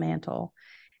fireplace mantle.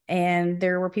 And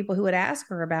there were people who would ask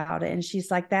her about it. And she's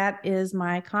like, that is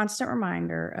my constant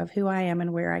reminder of who I am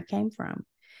and where I came from.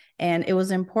 And it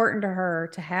was important to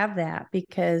her to have that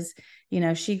because,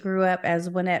 she grew up as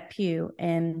Winnette Pugh,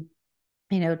 and,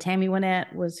 Tammy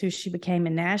Wynette was who she became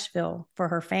in Nashville for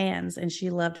her fans, and she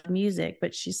loved music,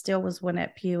 but she still was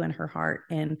Winnette Pugh in her heart.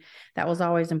 And that was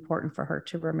always important for her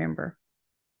to remember.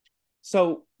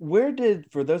 So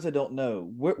for those that don't know,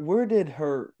 where did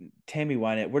her Tammy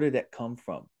Wynette, where did that come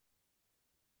from?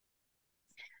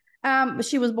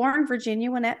 She was born Virginia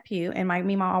Winnette Pugh, and my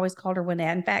Mima always called her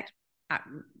Winnette. In fact,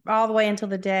 all the way until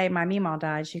the day my Mima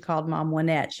died, she called Mom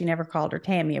Winnette. She never called her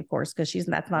Tammy, of course, because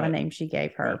that's not a name she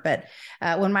gave her. Right.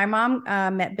 But when my mom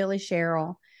met Billy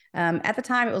Sherrill, at the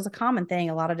time, it was a common thing.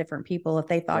 A lot of different people, if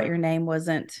they thought your name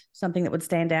wasn't something that would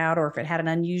stand out, or if it had an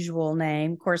unusual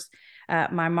name. Of course,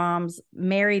 my mom's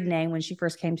married name when she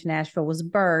first came to Nashville was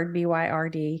Bird,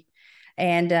 Byrd.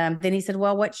 And then he said,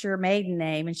 well, what's your maiden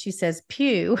name? And she says,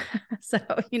 Pugh. So,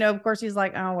 of course, he's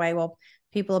like, oh, wait, well,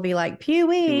 people will be like,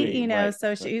 Pewy, right,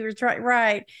 so he was trying,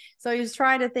 right. So he was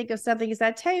trying to think of something. He said,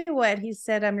 I tell you what, he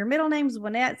said, your middle name's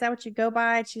Winnette. Is that what you go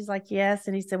by? And she's like, yes.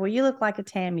 And he said, well, you look like a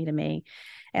Tammy to me.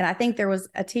 And I think there was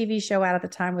a TV show out at the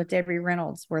time with Debbie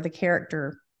Reynolds where the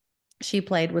character she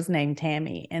played was named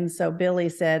Tammy. And so Billy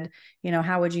said,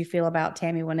 how would you feel about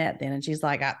Tammy Wynette then? And she's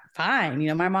like, fine.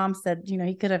 My mom said,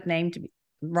 he could have named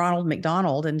Ronald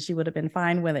McDonald and she would have been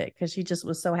fine with it, because she just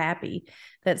was so happy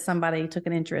that somebody took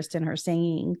an interest in her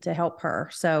singing to help her.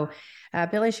 So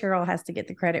Billy Sherrill has to get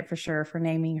the credit for sure for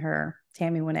naming her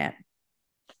Tammy Wynette.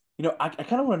 I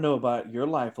kind of want to know about your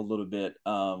life a little bit,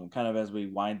 kind of as we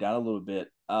wind down a little bit.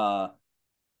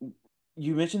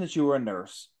 You mentioned that you were a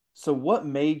nurse. So what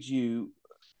made you,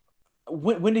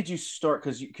 when did you start?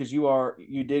 Because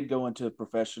you did go into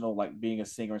professional, like being a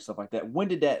singer and stuff like that. When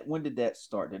did that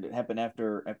start? Did it happen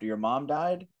after your mom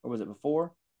died, or was it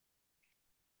before?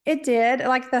 It did.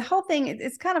 Like the whole thing,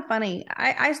 it's kind of funny.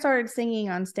 I started singing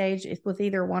on stage with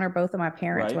either one or both of my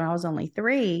parents when I was only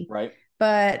 3. Right.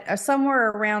 But somewhere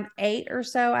around 8 or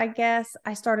so, I guess,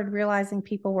 I started realizing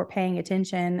people were paying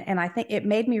attention. And I think it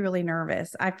made me really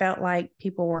nervous. I felt like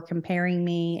people were comparing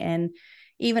me. And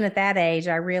even at that age,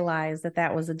 I realized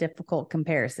that was a difficult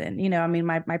comparison.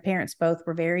 My parents both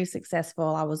were very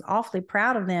successful. I was awfully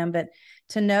proud of them. But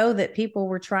to know that people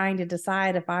were trying to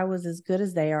decide if I was as good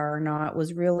as they are or not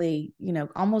was really,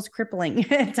 almost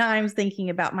crippling at times.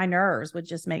 Thinking about my nerves would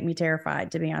just make me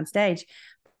terrified to be on stage.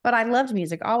 But I loved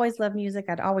music, always loved music.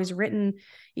 I'd always written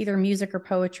either music or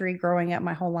poetry growing up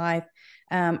my whole life.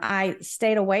 I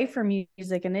stayed away from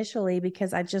music initially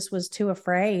because I just was too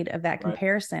afraid of that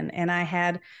comparison. And I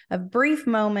had a brief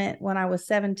moment when I was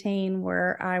 17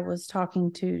 where I was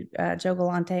talking to Joe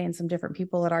Galante and some different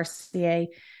people at RCA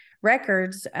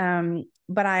Records.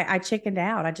 But I chickened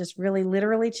out. I just really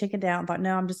literally chickened out and thought,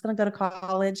 no, I'm just going to go to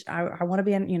college. I want to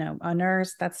be a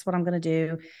nurse. That's what I'm going to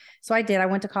do. So I did. I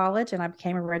went to college and I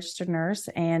became a registered nurse,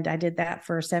 and I did that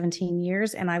for 17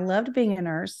 years. And I loved being a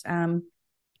nurse.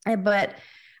 But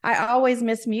I always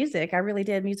missed music. I really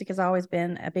did. Music has always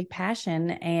been a big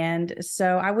passion. And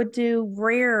so I would do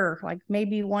like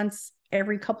maybe once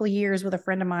every couple of years with a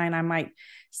friend of mine, I might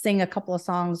sing a couple of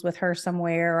songs with her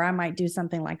somewhere, or I might do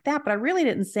something like that. But I really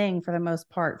didn't sing for the most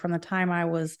part from the time I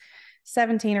was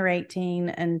 17 or 18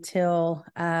 until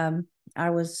I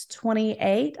was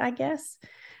 28, I guess.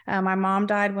 My mom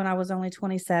died when I was only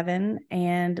 27.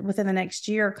 And within the next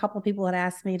year, a couple of people had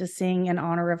asked me to sing in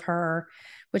honor of her,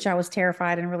 which I was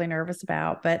terrified and really nervous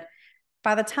about. But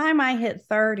by the time I hit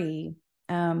 30,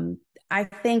 I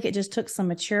think it just took some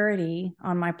maturity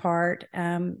on my part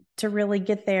to really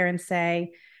get there and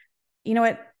say, you know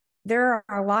what, there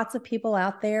are lots of people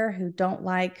out there who don't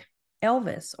like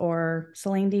Elvis or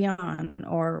Celine Dion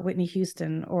or Whitney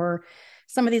Houston or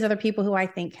some of these other people who I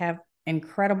think have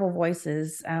incredible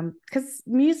voices, because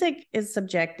music is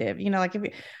subjective. Like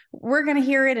we're going to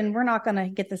hear it and we're not going to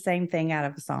get the same thing out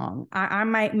of a song. I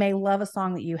may love a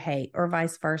song that you hate, or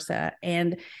vice versa.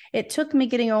 And it took me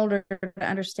getting older to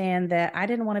understand that I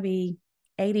didn't want to be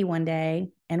 80 one day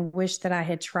and wish that I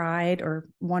had tried or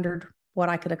wondered what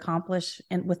I could accomplish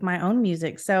with my own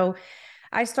music. So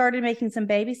I started making some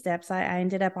baby steps. I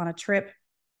ended up on a trip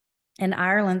in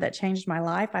Ireland that changed my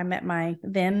life. I met my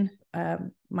then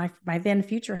my then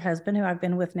future husband, who I've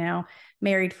been with now,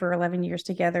 married for 11 years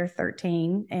together,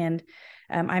 13. And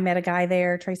I met a guy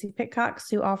there, Tracy Pitcox,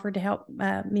 who offered to help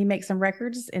me make some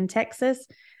records in Texas.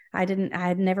 I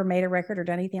had never made a record or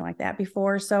done anything like that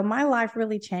before. So my life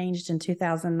really changed in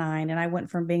 2009. And I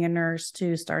went from being a nurse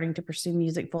to starting to pursue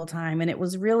music full time. And it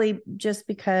was really just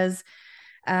because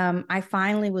I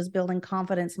finally was building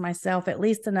confidence in myself, at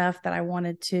least enough that I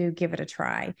wanted to give it a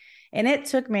try. And it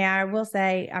took me, I will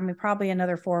say, probably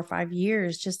another 4 or 5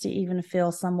 years just to even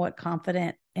feel somewhat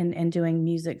confident in doing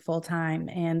music full time.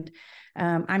 And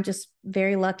I'm just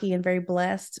very lucky and very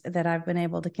blessed that I've been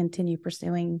able to continue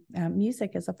pursuing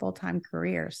music as a full time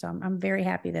career. So I'm very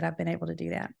happy that I've been able to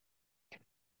do that.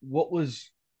 What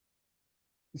was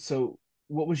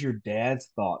your dad's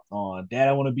thought on, Dad,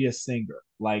 I want to be a singer?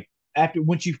 Like, after,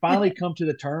 once you finally come to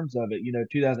the terms of it,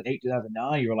 2008,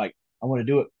 2009, you were like, I want to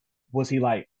do it. Was he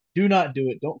like, do not do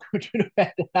it? Don't go to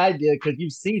that idea, because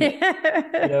you've seen it.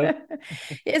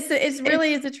 It's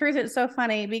really is the truth. It's so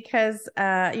funny because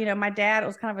my dad, it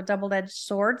was kind of a double-edged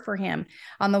sword for him.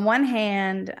 On the one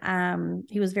hand,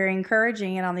 he was very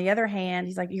encouraging, and on the other hand,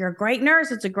 he's like, you're a great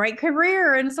nurse, it's a great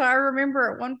career. And so I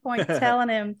remember at one point telling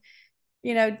him,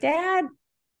 Dad,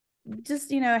 just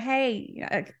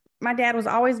hey, my dad was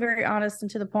always very honest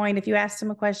and to the point. If you asked him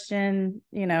a question,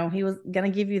 he was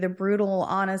going to give you the brutal,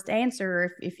 honest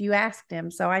answer if you asked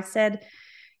him. So I said,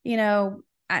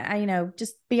 I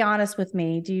just be honest with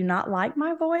me. Do you not like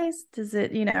my voice? Does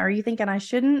it, are you thinking I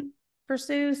shouldn't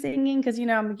pursue singing? Because,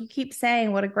 you keep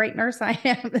saying what a great nurse I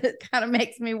am. It kind of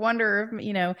makes me wonder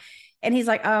if, and he's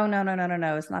like, oh,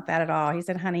 no. It's not that at all. He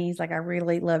said, honey, he's like, I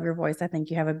really love your voice. I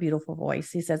think you have a beautiful voice.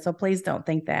 He said, so please don't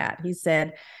think that. He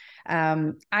said,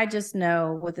 I just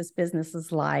know what this business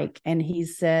is like. And he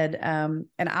said, and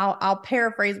I'll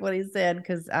paraphrase what he said,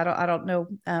 because I don't know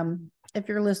if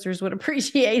your listeners would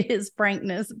appreciate his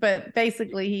frankness, but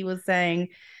basically he was saying,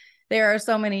 there are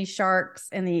so many sharks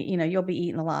in the, you'll be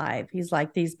eaten alive. He's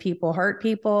like, these people hurt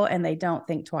people and they don't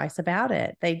think twice about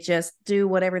it. They just do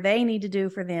whatever they need to do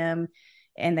for them,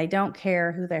 and they don't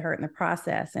care who they hurt in the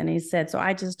process. And he said, so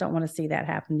I just don't want to see that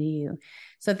happen to you.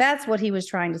 So that's what he was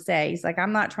trying to say. He's like,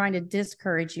 I'm not trying to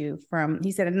discourage you from,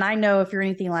 he said, and I know if you're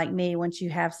anything like me, once you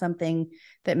have something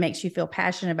that makes you feel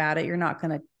passionate about it, you're not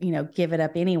going to, give it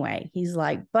up anyway. He's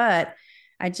like, but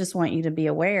I just want you to be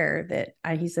aware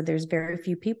that he said, there's very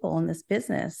few people in this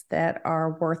business that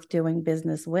are worth doing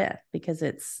business with, because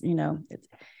it's,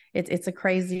 it's a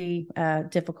crazy,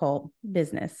 difficult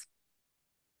business.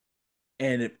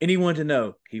 And if anyone to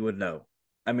know, he would know.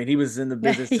 I mean, he was in the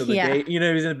business till the day, he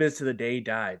was in the business till the day he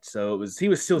died. So he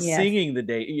was still singing the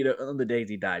day, on the days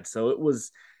he died. So it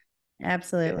was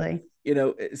absolutely,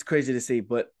 it's crazy to see.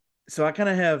 But so I kind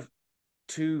of have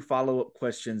 2 follow-up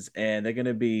questions, and they're going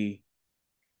to be,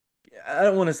 I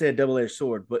don't want to say a double-edged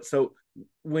sword, but so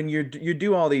when you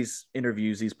do all these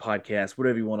interviews, these podcasts,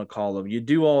 whatever you want to call them, you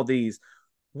do all these,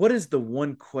 what is the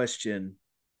one question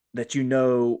that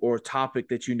or topic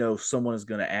that someone is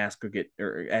going to ask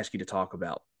or ask you to talk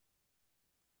about?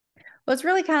 Well, it's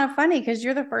really kind of funny because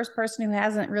you're the first person who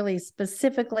hasn't really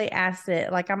specifically asked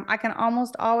it. Like I can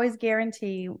almost always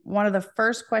guarantee one of the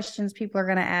first questions people are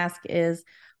going to ask is,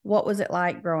 what was it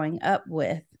like growing up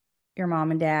with your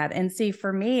mom and dad? And see,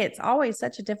 for me, it's always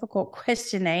such a difficult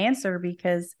question to answer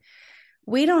because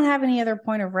we don't have any other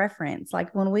point of reference.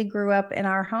 Like when we grew up in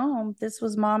our home, this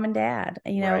was mom and dad,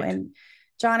 Right. And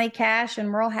Johnny Cash and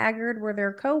Merle Haggard were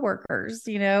their coworkers,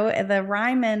 and the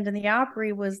Ryman and the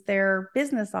Opry was their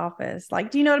business office. Like,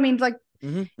 do you know what I mean? Like,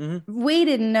 we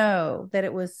didn't know that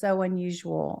it was so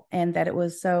unusual and that it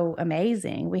was so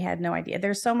amazing. We had no idea.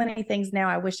 There's so many things now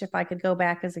I wish if I could go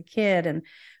back as a kid and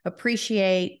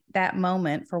appreciate that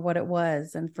moment for what it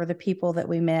was and for the people that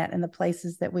we met and the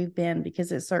places that we've been,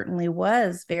 because it certainly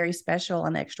was very special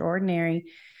and extraordinary.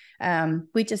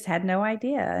 We just had no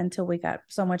idea until we got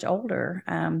so much older,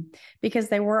 because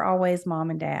they were always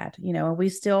mom and dad, we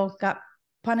still got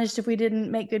punished if we didn't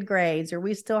make good grades, or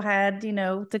we still had,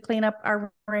 to clean up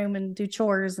our room and do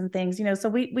chores and things, so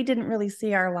we didn't really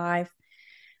see our lives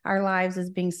as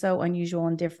being so unusual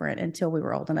and different until we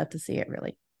were old enough to see it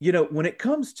really. When it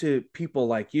comes to people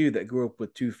like you that grew up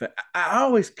with I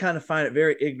always kind of find it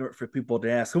very ignorant for people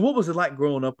to ask, so what was it like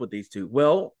growing up with these two?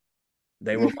 Well,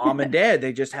 they were mom and dad.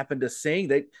 They just happened to sing.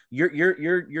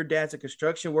 Your dad's a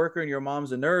construction worker and your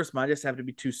mom's a nurse. Mine just happened to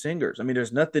be 2 singers. I mean,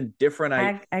 there's nothing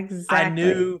different.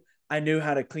 Exactly. I knew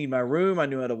how to clean my room. I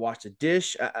knew how to wash a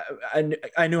dish.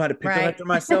 I knew how to pick up after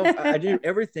myself. I knew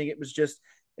everything.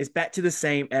 It's back to the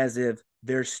same as if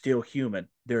they're still human.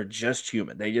 They're just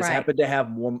human. They just Right. happen to have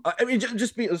more. I mean,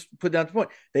 let's put down the point.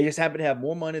 They just happen to have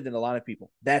more money than a lot of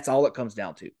people. That's all it comes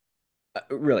down to,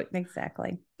 really.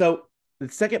 Exactly. So the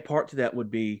second part to that would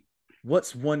be,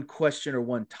 what's one question or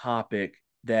one topic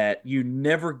that you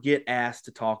never get asked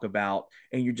to talk about,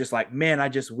 and you're just like, man, I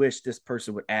just wish this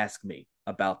person would ask me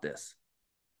about this.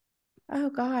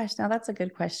 Oh gosh, now that's a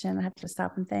good question. I have to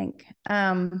stop and think.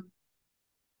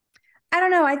 I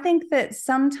don't know. I think that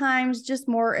sometimes, just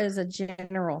more as a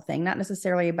general thing, not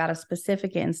necessarily about a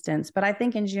specific instance, but I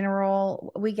think in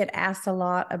general, we get asked a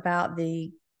lot about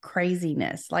the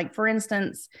craziness. Like, for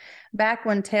instance, back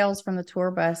when Tales from the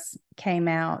Tour Bus came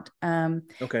out,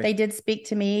 Okay. they did speak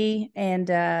to me and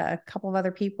a couple of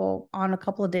other people on a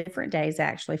couple of different days,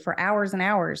 actually, for hours and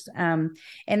hours. And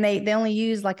they only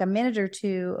used like a minute or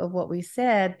two of what we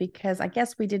said, because I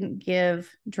guess we didn't give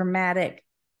dramatic,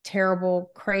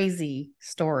 terrible, crazy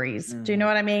stories. Do you know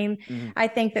what I mean? I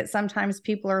think that sometimes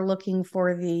people are looking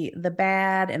for the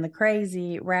bad and the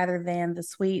crazy rather than the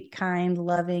sweet, kind,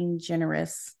 loving,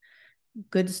 generous,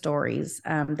 good stories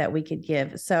that we could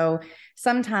give. So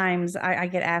sometimes I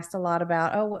get asked a lot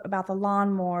about the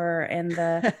lawnmower and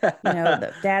the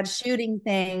the dad shooting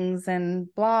things and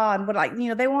blah, and what, like,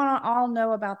 they want to all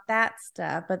know about that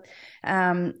stuff. But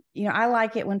I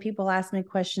like it when people ask me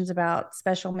questions about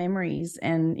special memories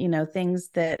and things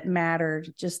that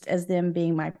mattered, just as them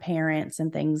being my parents,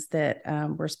 and things that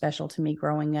were special to me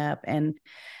growing up. And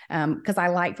because I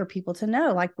like for people to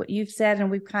know, like what you've said, and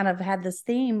we've kind of had this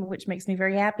theme, which makes me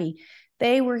very happy.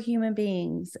 They were human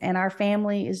beings, and our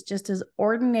family is just as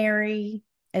ordinary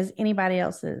as anybody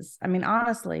else's. I mean,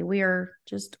 honestly, we are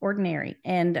just ordinary.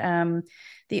 And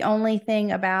the only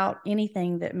thing about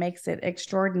anything that makes it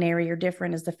extraordinary or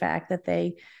different is the fact that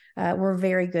they were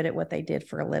very good at what they did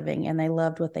for a living, and they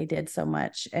loved what they did so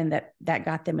much, and that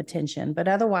got them attention. But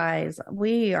otherwise,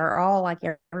 we are all like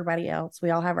everybody else. We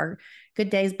all have our good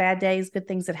days, bad days, good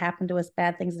things that happen to us,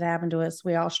 bad things that happen to us.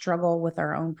 We all struggle with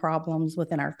our own problems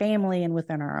within our family and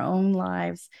within our own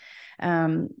lives.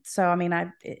 So, I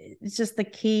mean, it's just the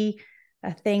key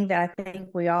thing that I think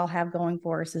we all have going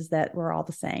for us is that we're all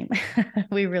the same.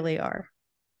 We really are.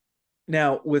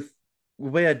 Now, with the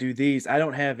way I do these, I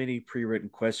don't have any pre-written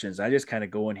questions. I just kind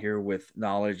of go in here with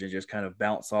knowledge and just kind of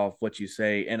bounce off what you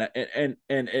say. And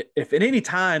if at any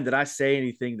time that I say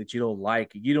anything that you don't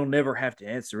like, you don't never have to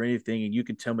answer anything, and you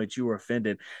can tell me that you were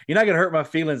offended. You're not going to hurt my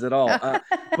feelings at all.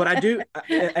 But I do,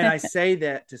 and I say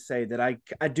that to say that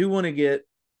I do want to get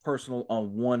personal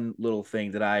on one little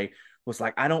thing that I was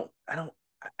like, I don't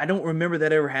remember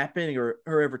that ever happening or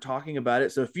her ever talking about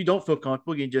it. So if you don't feel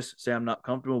comfortable, you can just say I'm not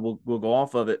comfortable. We'll go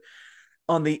off of it.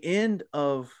 On the end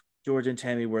of George and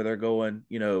Tammy, where they're going,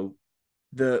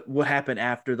 what happened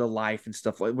after the life and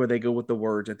stuff, like where they go with the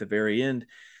words at the very end,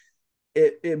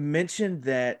 it mentioned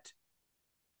that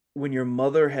when your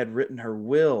mother had written her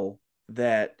will,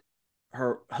 that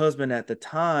her husband at the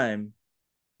time,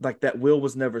 like, that will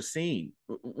was never seen.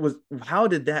 How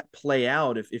did that play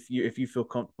out, if you feel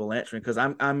comfortable answering? Because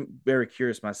I'm very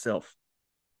curious myself.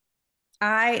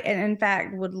 In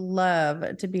fact, would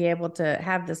love to be able to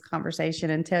have this conversation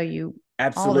and tell you all the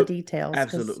Absolutely. details.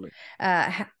 Absolutely.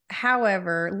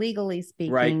 However, legally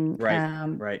speaking,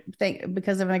 right.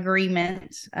 because of an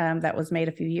agreement that was made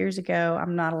a few years ago,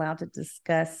 I'm not allowed to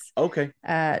discuss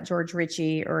George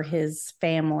Ritchie or his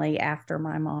family after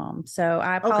my mom. So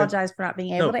I apologize for not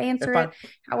being able to answer it.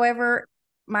 However,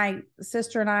 my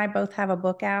sister and I both have a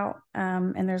book out,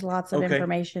 and there's lots of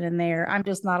information in there. I'm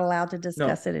just not allowed to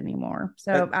discuss it anymore.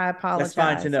 So I apologize. That's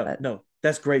fine to know. No,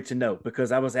 that's great to know,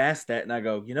 because I was asked that and I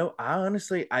go, I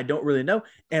honestly, I don't really know.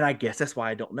 And I guess that's why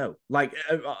I don't know. Like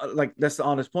that's the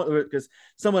honest point, because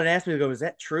someone asked me to go, is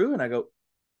that true? And I go,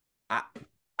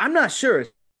 I'm not sure.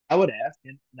 I would ask.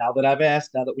 And now that I've asked,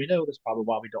 now that we know, that's probably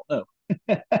why we don't know.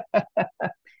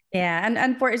 Yeah,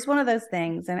 and for it's one of those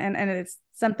things, and it's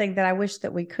something that I wish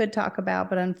that we could talk about,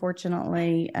 but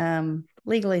unfortunately,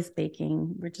 legally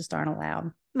speaking, we just aren't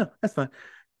allowed. No, that's fine.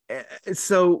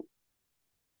 So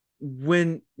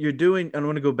when you're doing, I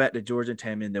want to go back to George and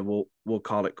Tammy, and then we'll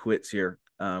call it quits here,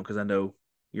 because I know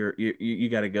you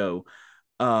got to go.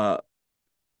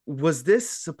 Was this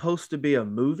supposed to be a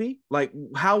movie? Like,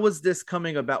 how was this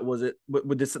coming about? Was it,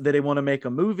 did they want to make a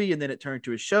movie and then it turned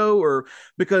to a show? Or,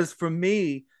 because for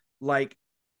me, like,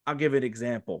 I'll give an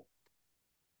example.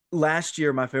 Last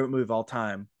year, my favorite movie of all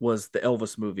time was the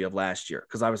Elvis movie of last year,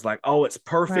 because I was like, oh, it's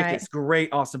perfect. Right. It's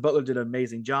great. Austin Butler did an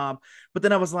amazing job. But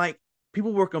then I was like,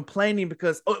 people were complaining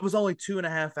because, it was only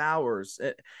 2.5 hours.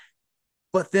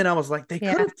 But then I was like, they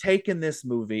could have taken this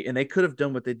movie and they could have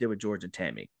done what they did with George and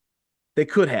Tammy. They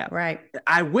could have. Right.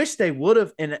 I wish they would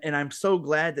have, and I'm so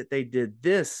glad that they did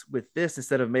this with this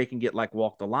instead of making it like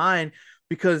Walk the Line,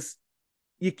 because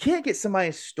you can't get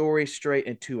somebody's story straight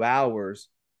in 2 hours.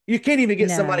 You can't even get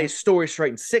No. somebody's story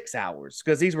straight in 6 hours,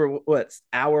 because these were what,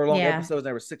 hour-long Yeah. episodes.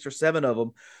 There were 6 or 7 of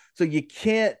them, so you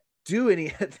can't do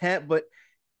any of that. But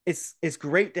it's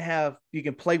great to have, you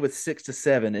can play with 6 to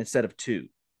 7 instead of 2.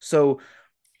 So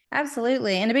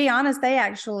Absolutely. And to be honest, they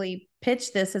actually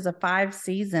pitched this as a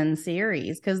 5-season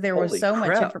series because there was holy so much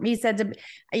crap. information. He said,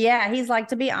 he's like,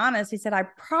 to be honest, he said, I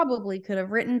probably could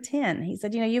have written 10. He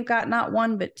said, you've got not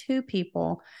one, but 2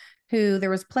 people who there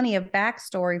was plenty of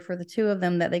backstory for the 2 of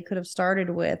them that they could have started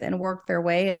with and worked their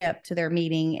way up to their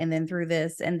meeting and then through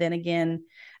this. And then again,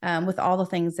 with all the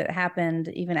things that happened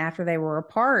even after they were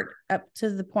apart up to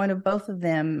the point of both of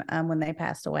them when they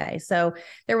passed away. So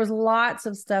there was lots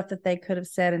of stuff that they could have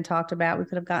said and talked about. We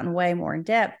could have gotten way more in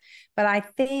depth. But I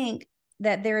think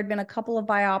that there had been a couple of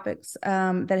biopics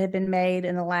that had been made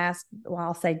in the last, well,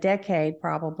 I'll say decade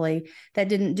probably, that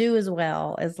didn't do as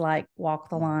well as like Walk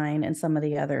the Line and some of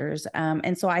the others.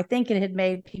 And so I think it had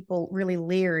made people really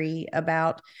leery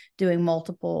about doing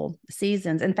multiple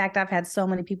seasons. In fact, I've had so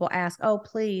many people ask, oh,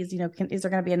 please, is there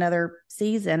going to be another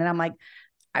season? And I'm like,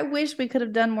 I wish we could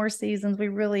have done more seasons. We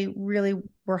really, really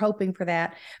were hoping for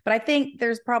that. But I think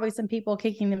there's probably some people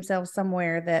kicking themselves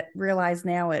somewhere that realize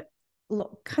now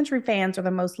country fans are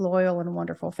the most loyal and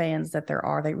wonderful fans that there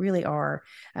are. They really are.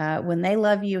 When they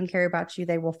love you and care about you,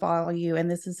 they will follow you.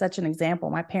 And this is such an example.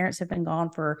 My parents have been gone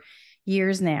for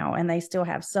years now, and they still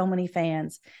have so many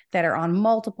fans that are on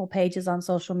multiple pages on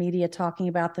social media talking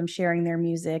about them, sharing their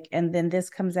music. And then this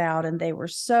comes out and they were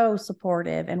so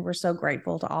supportive, and we're so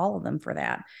grateful to all of them for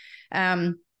that.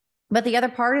 But the other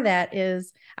part of that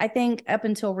is, I think up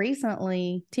until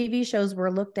recently, TV shows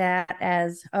were looked at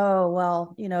as, oh,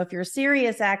 well, if you're a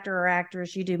serious actor or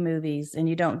actress, you do movies and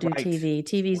you don't do Right. TV.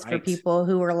 TV's for Right. people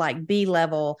who are like B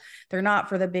level. They're not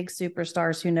for the big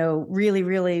superstars who know really,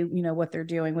 really, what they're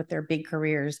doing with their big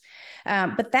careers.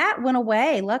 But that went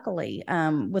away, luckily,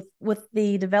 with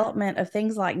the development of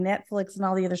things like Netflix and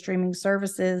all the other streaming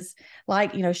services,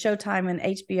 like, Showtime and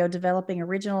HBO developing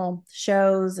original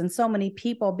shows, and so many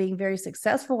people being very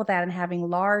successful with that and having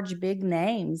large, big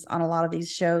names on a lot of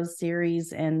these shows,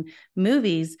 series, and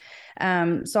movies.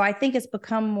 So I think it's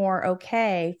become more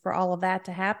okay for all of that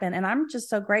to happen. And I'm just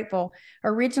so grateful.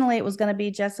 Originally, it was going to be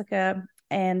Jessica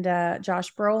and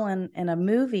Josh Brolin in a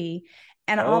movie.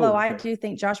 And although I do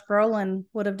think Josh Brolin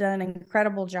would have done an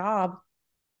incredible job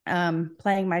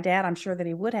playing my dad, I'm sure that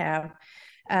he would have.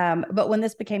 But when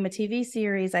this became a TV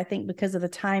series, I think because of the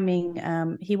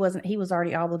timing, he was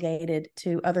already obligated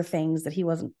to other things that he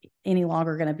wasn't any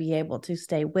longer going to be able to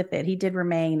stay with it. He did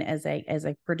remain as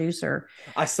a producer.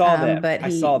 I saw that. But I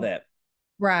saw that.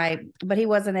 Right. But he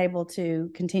wasn't able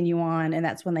to continue on. And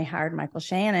that's when they hired Michael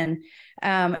Shannon.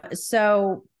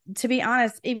 So to be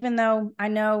honest, even though I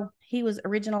know he was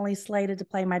originally slated to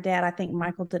play my dad, I think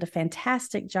Michael did a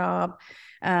fantastic job.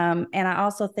 And I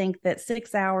also think that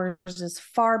 6 hours is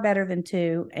far better than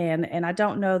 2. And I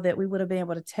don't know that we would have been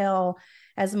able to tell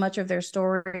as much of their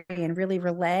story and really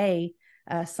relay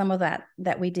some of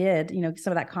that we did,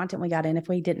 some of that content we got in, if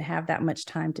we didn't have that much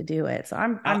time to do it. So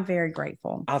I'm very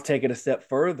grateful. I'll take it a step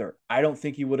further. I don't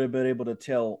think you would have been able to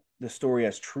tell the story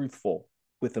as truthful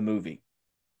with the movie.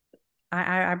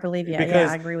 I believe you.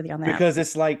 Because, I agree with you on that. Because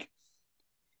it's like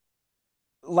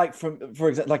for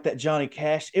example, like that Johnny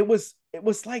Cash, it was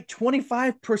like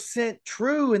 25%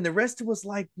 true, and the rest was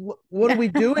like, what are we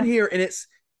doing here? And it's,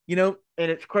 and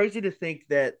it's crazy to think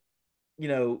that,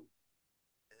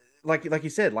 like you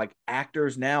said, like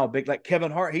actors now, big, like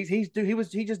Kevin Hart, he just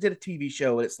did a TV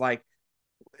show, and it's like,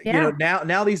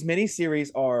 now these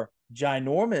miniseries are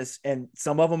ginormous, and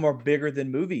some of them are bigger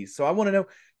than movies. So I want to know,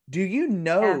 do you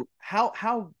know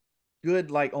how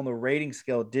good, like on the rating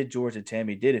scale, did George and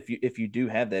Tammy did, if you do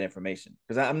have that information?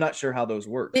 Because I'm not sure how those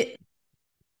work.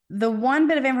 The one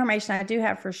bit of information I do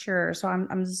have for sure, so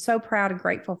I'm so proud and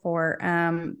grateful for.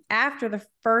 After the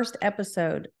first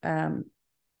episode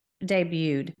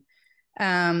debuted,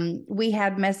 we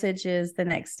had messages the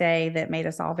next day that made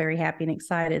us all very happy and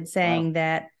excited, saying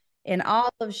that in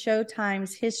all of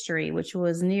Showtime's history, which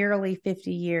was nearly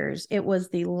 50 years, it was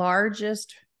the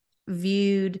largest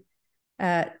viewed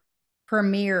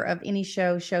premiere of any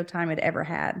show Showtime had ever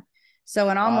had. So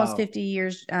in almost 50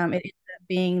 years, it ended up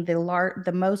being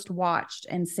the most watched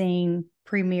and seen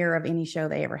premiere of any show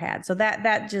they ever had. So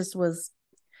that just was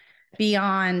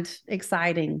beyond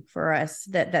exciting for us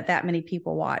that many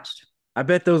people watched. I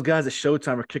bet those guys at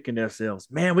Showtime are kicking themselves.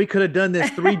 Man, we could have done this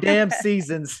 3 damn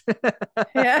seasons.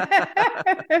 Yeah.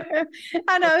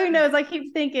 I know. Who knows? I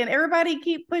keep thinking, everybody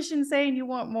keep pushing, saying you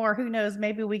want more. Who knows?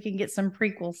 Maybe we can get some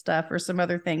prequel stuff or some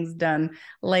other things done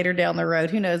later down the road.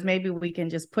 Who knows? Maybe we can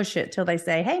just push it till they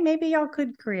say, hey, maybe y'all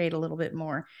could create a little bit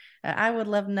more. I would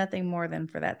love nothing more than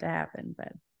for that to happen.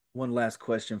 But One last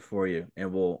question for you,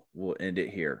 and we'll end it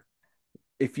here.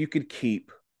 If you could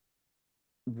keep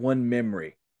one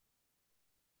memory,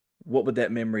 what would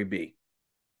that memory be?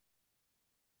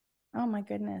 oh my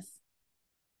goodness.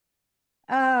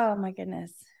 Oh my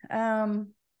goodness.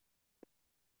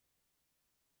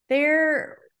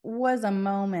 There was a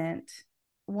moment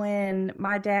when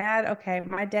my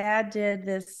dad did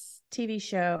this TV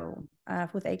show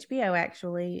with HBO,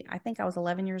 actually. I think I was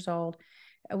 11 years old.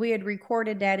 We had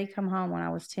recorded Daddy Come Home when I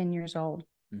was 10 years old.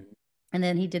 Mhm. And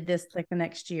then he did this like the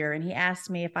next year. And he asked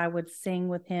me if I would sing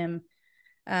with him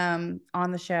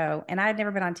on the show. And I had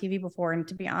never been on TV before. And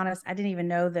to be honest, I didn't even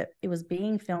know that it was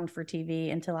being filmed for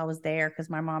TV until I was there, because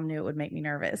my mom knew it would make me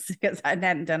nervous because I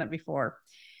hadn't done it before.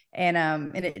 And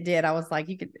it did. I was like,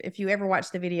 you could, if you ever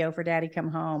watch the video for Daddy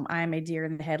Come Home, I am a deer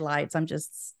in the headlights. I'm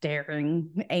just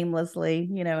staring aimlessly,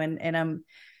 and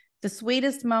the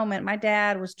sweetest moment. My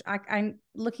dad was, I'm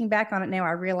looking back on it now,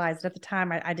 I realized at the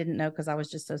time I didn't know because I was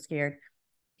just so scared.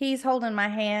 He's holding my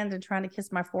hand and trying to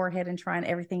kiss my forehead and trying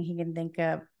everything he can think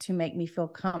of to make me feel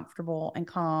comfortable and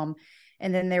calm.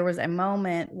 And then there was a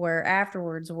moment where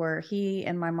afterwards, where he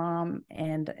and my mom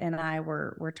and I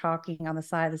were talking on the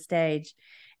side of the stage,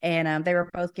 and they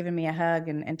were both giving me a hug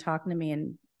and talking to me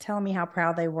and telling me how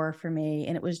proud they were for me.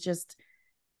 And it was just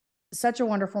such a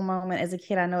wonderful moment. As a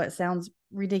kid, I know it sounds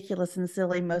ridiculous and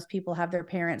silly. Most people have their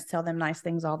parents tell them nice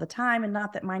things all the time, and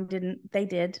not that mine didn't. They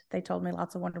did. They told me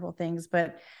lots of wonderful things,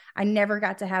 but I never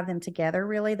got to have them together,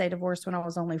 really. They divorced when I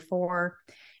was only 4,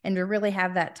 and to really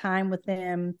have that time with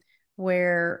them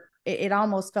where it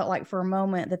almost felt like for a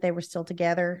moment that they were still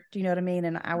together. Do you know what I mean?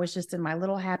 And I was just in my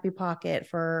little happy pocket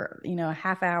for, a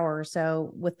half hour or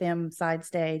so with them side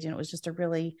stage. And it was just a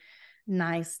really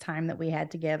nice time that we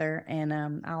had together. And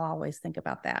I'll always think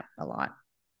about that a lot.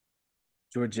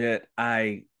 Georgette,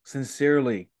 I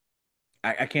sincerely,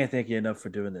 I can't thank you enough for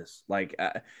doing this. Like,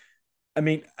 I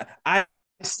mean, I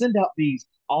send out these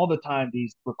all the time,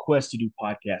 these requests to do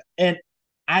podcasts, and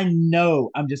I know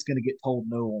I'm just going to get told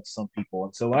no on some people.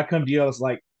 And so when I come to you, I was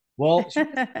like, well, she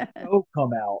just had a show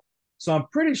come out, so I'm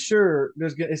pretty sure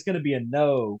it's going to be a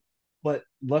no. But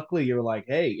luckily, you're like,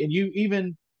 hey, and you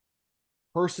even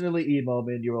personally emailed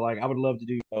me, and you were like, I would love to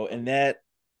do. And that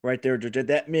right there, Georgette,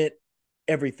 that meant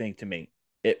everything to me.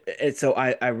 So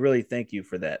I really thank you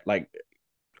for that. Like,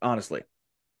 honestly.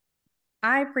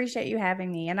 I appreciate you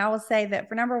having me. And I will say that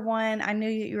for number one, I knew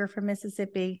you were from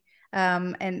Mississippi.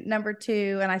 And number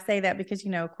two, and I say that because,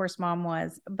 of course, mom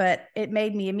was, but it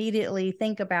made me immediately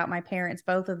think about my parents,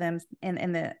 both of them,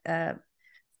 and the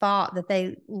thought that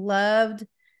they loved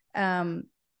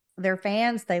their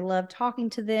fans. They loved talking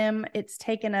to them. It's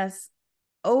taken us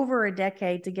over a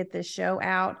decade to get this show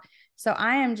out. So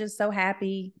I am just so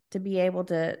happy to be able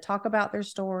to talk about their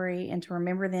story and to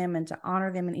remember them and to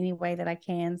honor them in any way that I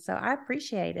can. So I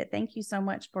appreciate it. Thank you so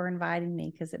much for inviting me,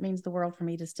 because it means the world for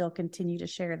me to still continue to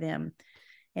share them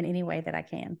in any way that I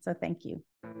can. So thank you.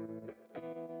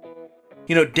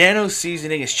 Dano's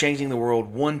Seasoning is changing the world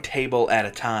one table at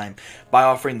a time by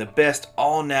offering the best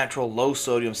all-natural,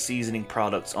 low-sodium seasoning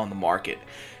products on the market.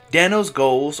 Dano's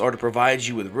goals are to provide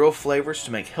you with real flavors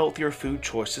to make healthier food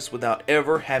choices without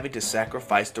ever having to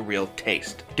sacrifice the real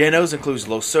taste. Dano's includes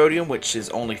low sodium, which is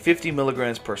only 50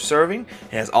 milligrams per serving.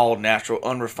 It has all natural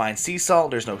unrefined sea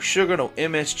salt. There's no sugar, no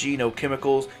MSG, no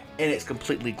chemicals, and it's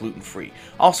completely gluten-free.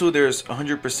 Also, there's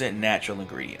 100% natural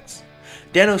ingredients.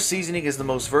 Dano's Seasoning is the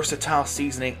most versatile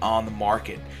seasoning on the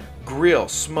market. Grill,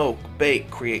 smoke, bake,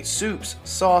 create soups,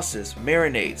 sauces,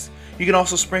 marinades. You can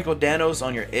also sprinkle Dano's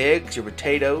on your eggs, your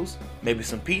potatoes, maybe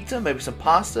some pizza, maybe some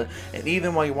pasta, and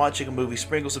even while you're watching a movie,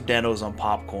 sprinkle some Dano's on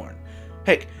popcorn.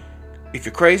 Heck, if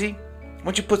you're crazy, why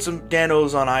don't you put some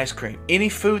Dano's on ice cream? Any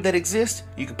food that exists,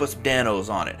 you can put some Dano's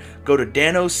on it. Go to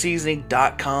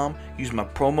danosseasoning.com, use my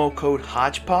promo code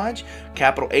HODGEPODGE,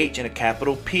 capital H and a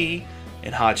capital P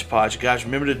in Hodgepodge. Guys,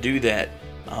 remember to do that.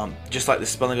 Just like the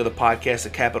spelling of the podcast, a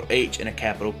capital H and a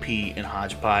capital P in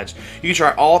Hodgepodge. You can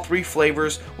try all 3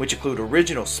 flavors, which include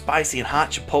original, spicy, and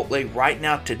hot chipotle right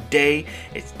now today.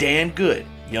 It's damn good.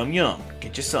 Yum, yum.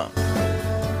 Get you some.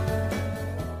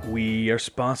 We are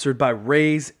sponsored by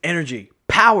Raise Energy,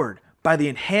 powered by the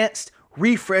enhanced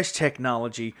refresh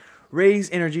technology.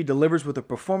 Raise Energy delivers with a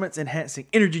performance-enhancing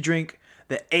energy drink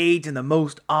that aids in the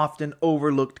most often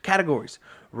overlooked categories.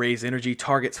 Raise Energy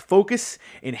targets focus,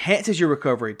 enhances your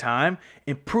recovery time,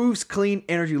 improves clean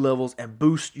energy levels, and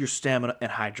boosts your stamina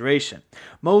and hydration.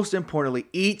 Most importantly,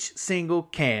 each single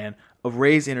can of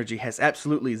Raise Energy has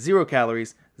absolutely 0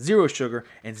 calories, 0 sugar,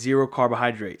 and 0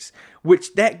 carbohydrates,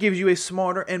 which that gives you a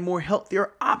smarter and more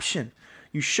healthier option.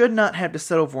 You should not have to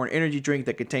settle for an energy drink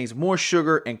that contains more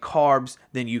sugar and carbs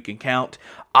than you can count.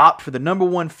 Opt for the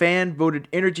 #1 fan-voted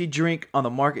energy drink on the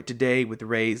market today with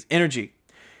Raise Energy.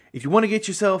 If you want to get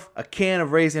yourself a can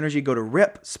of Raise Energy, go to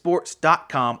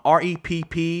repsports.com,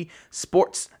 R-E-P-P,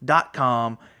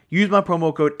 sports.com. Use my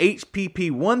promo code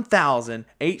HPP1000,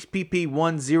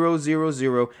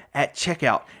 HPP1000 at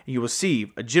checkout, and you will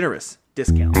receive a generous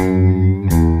discount.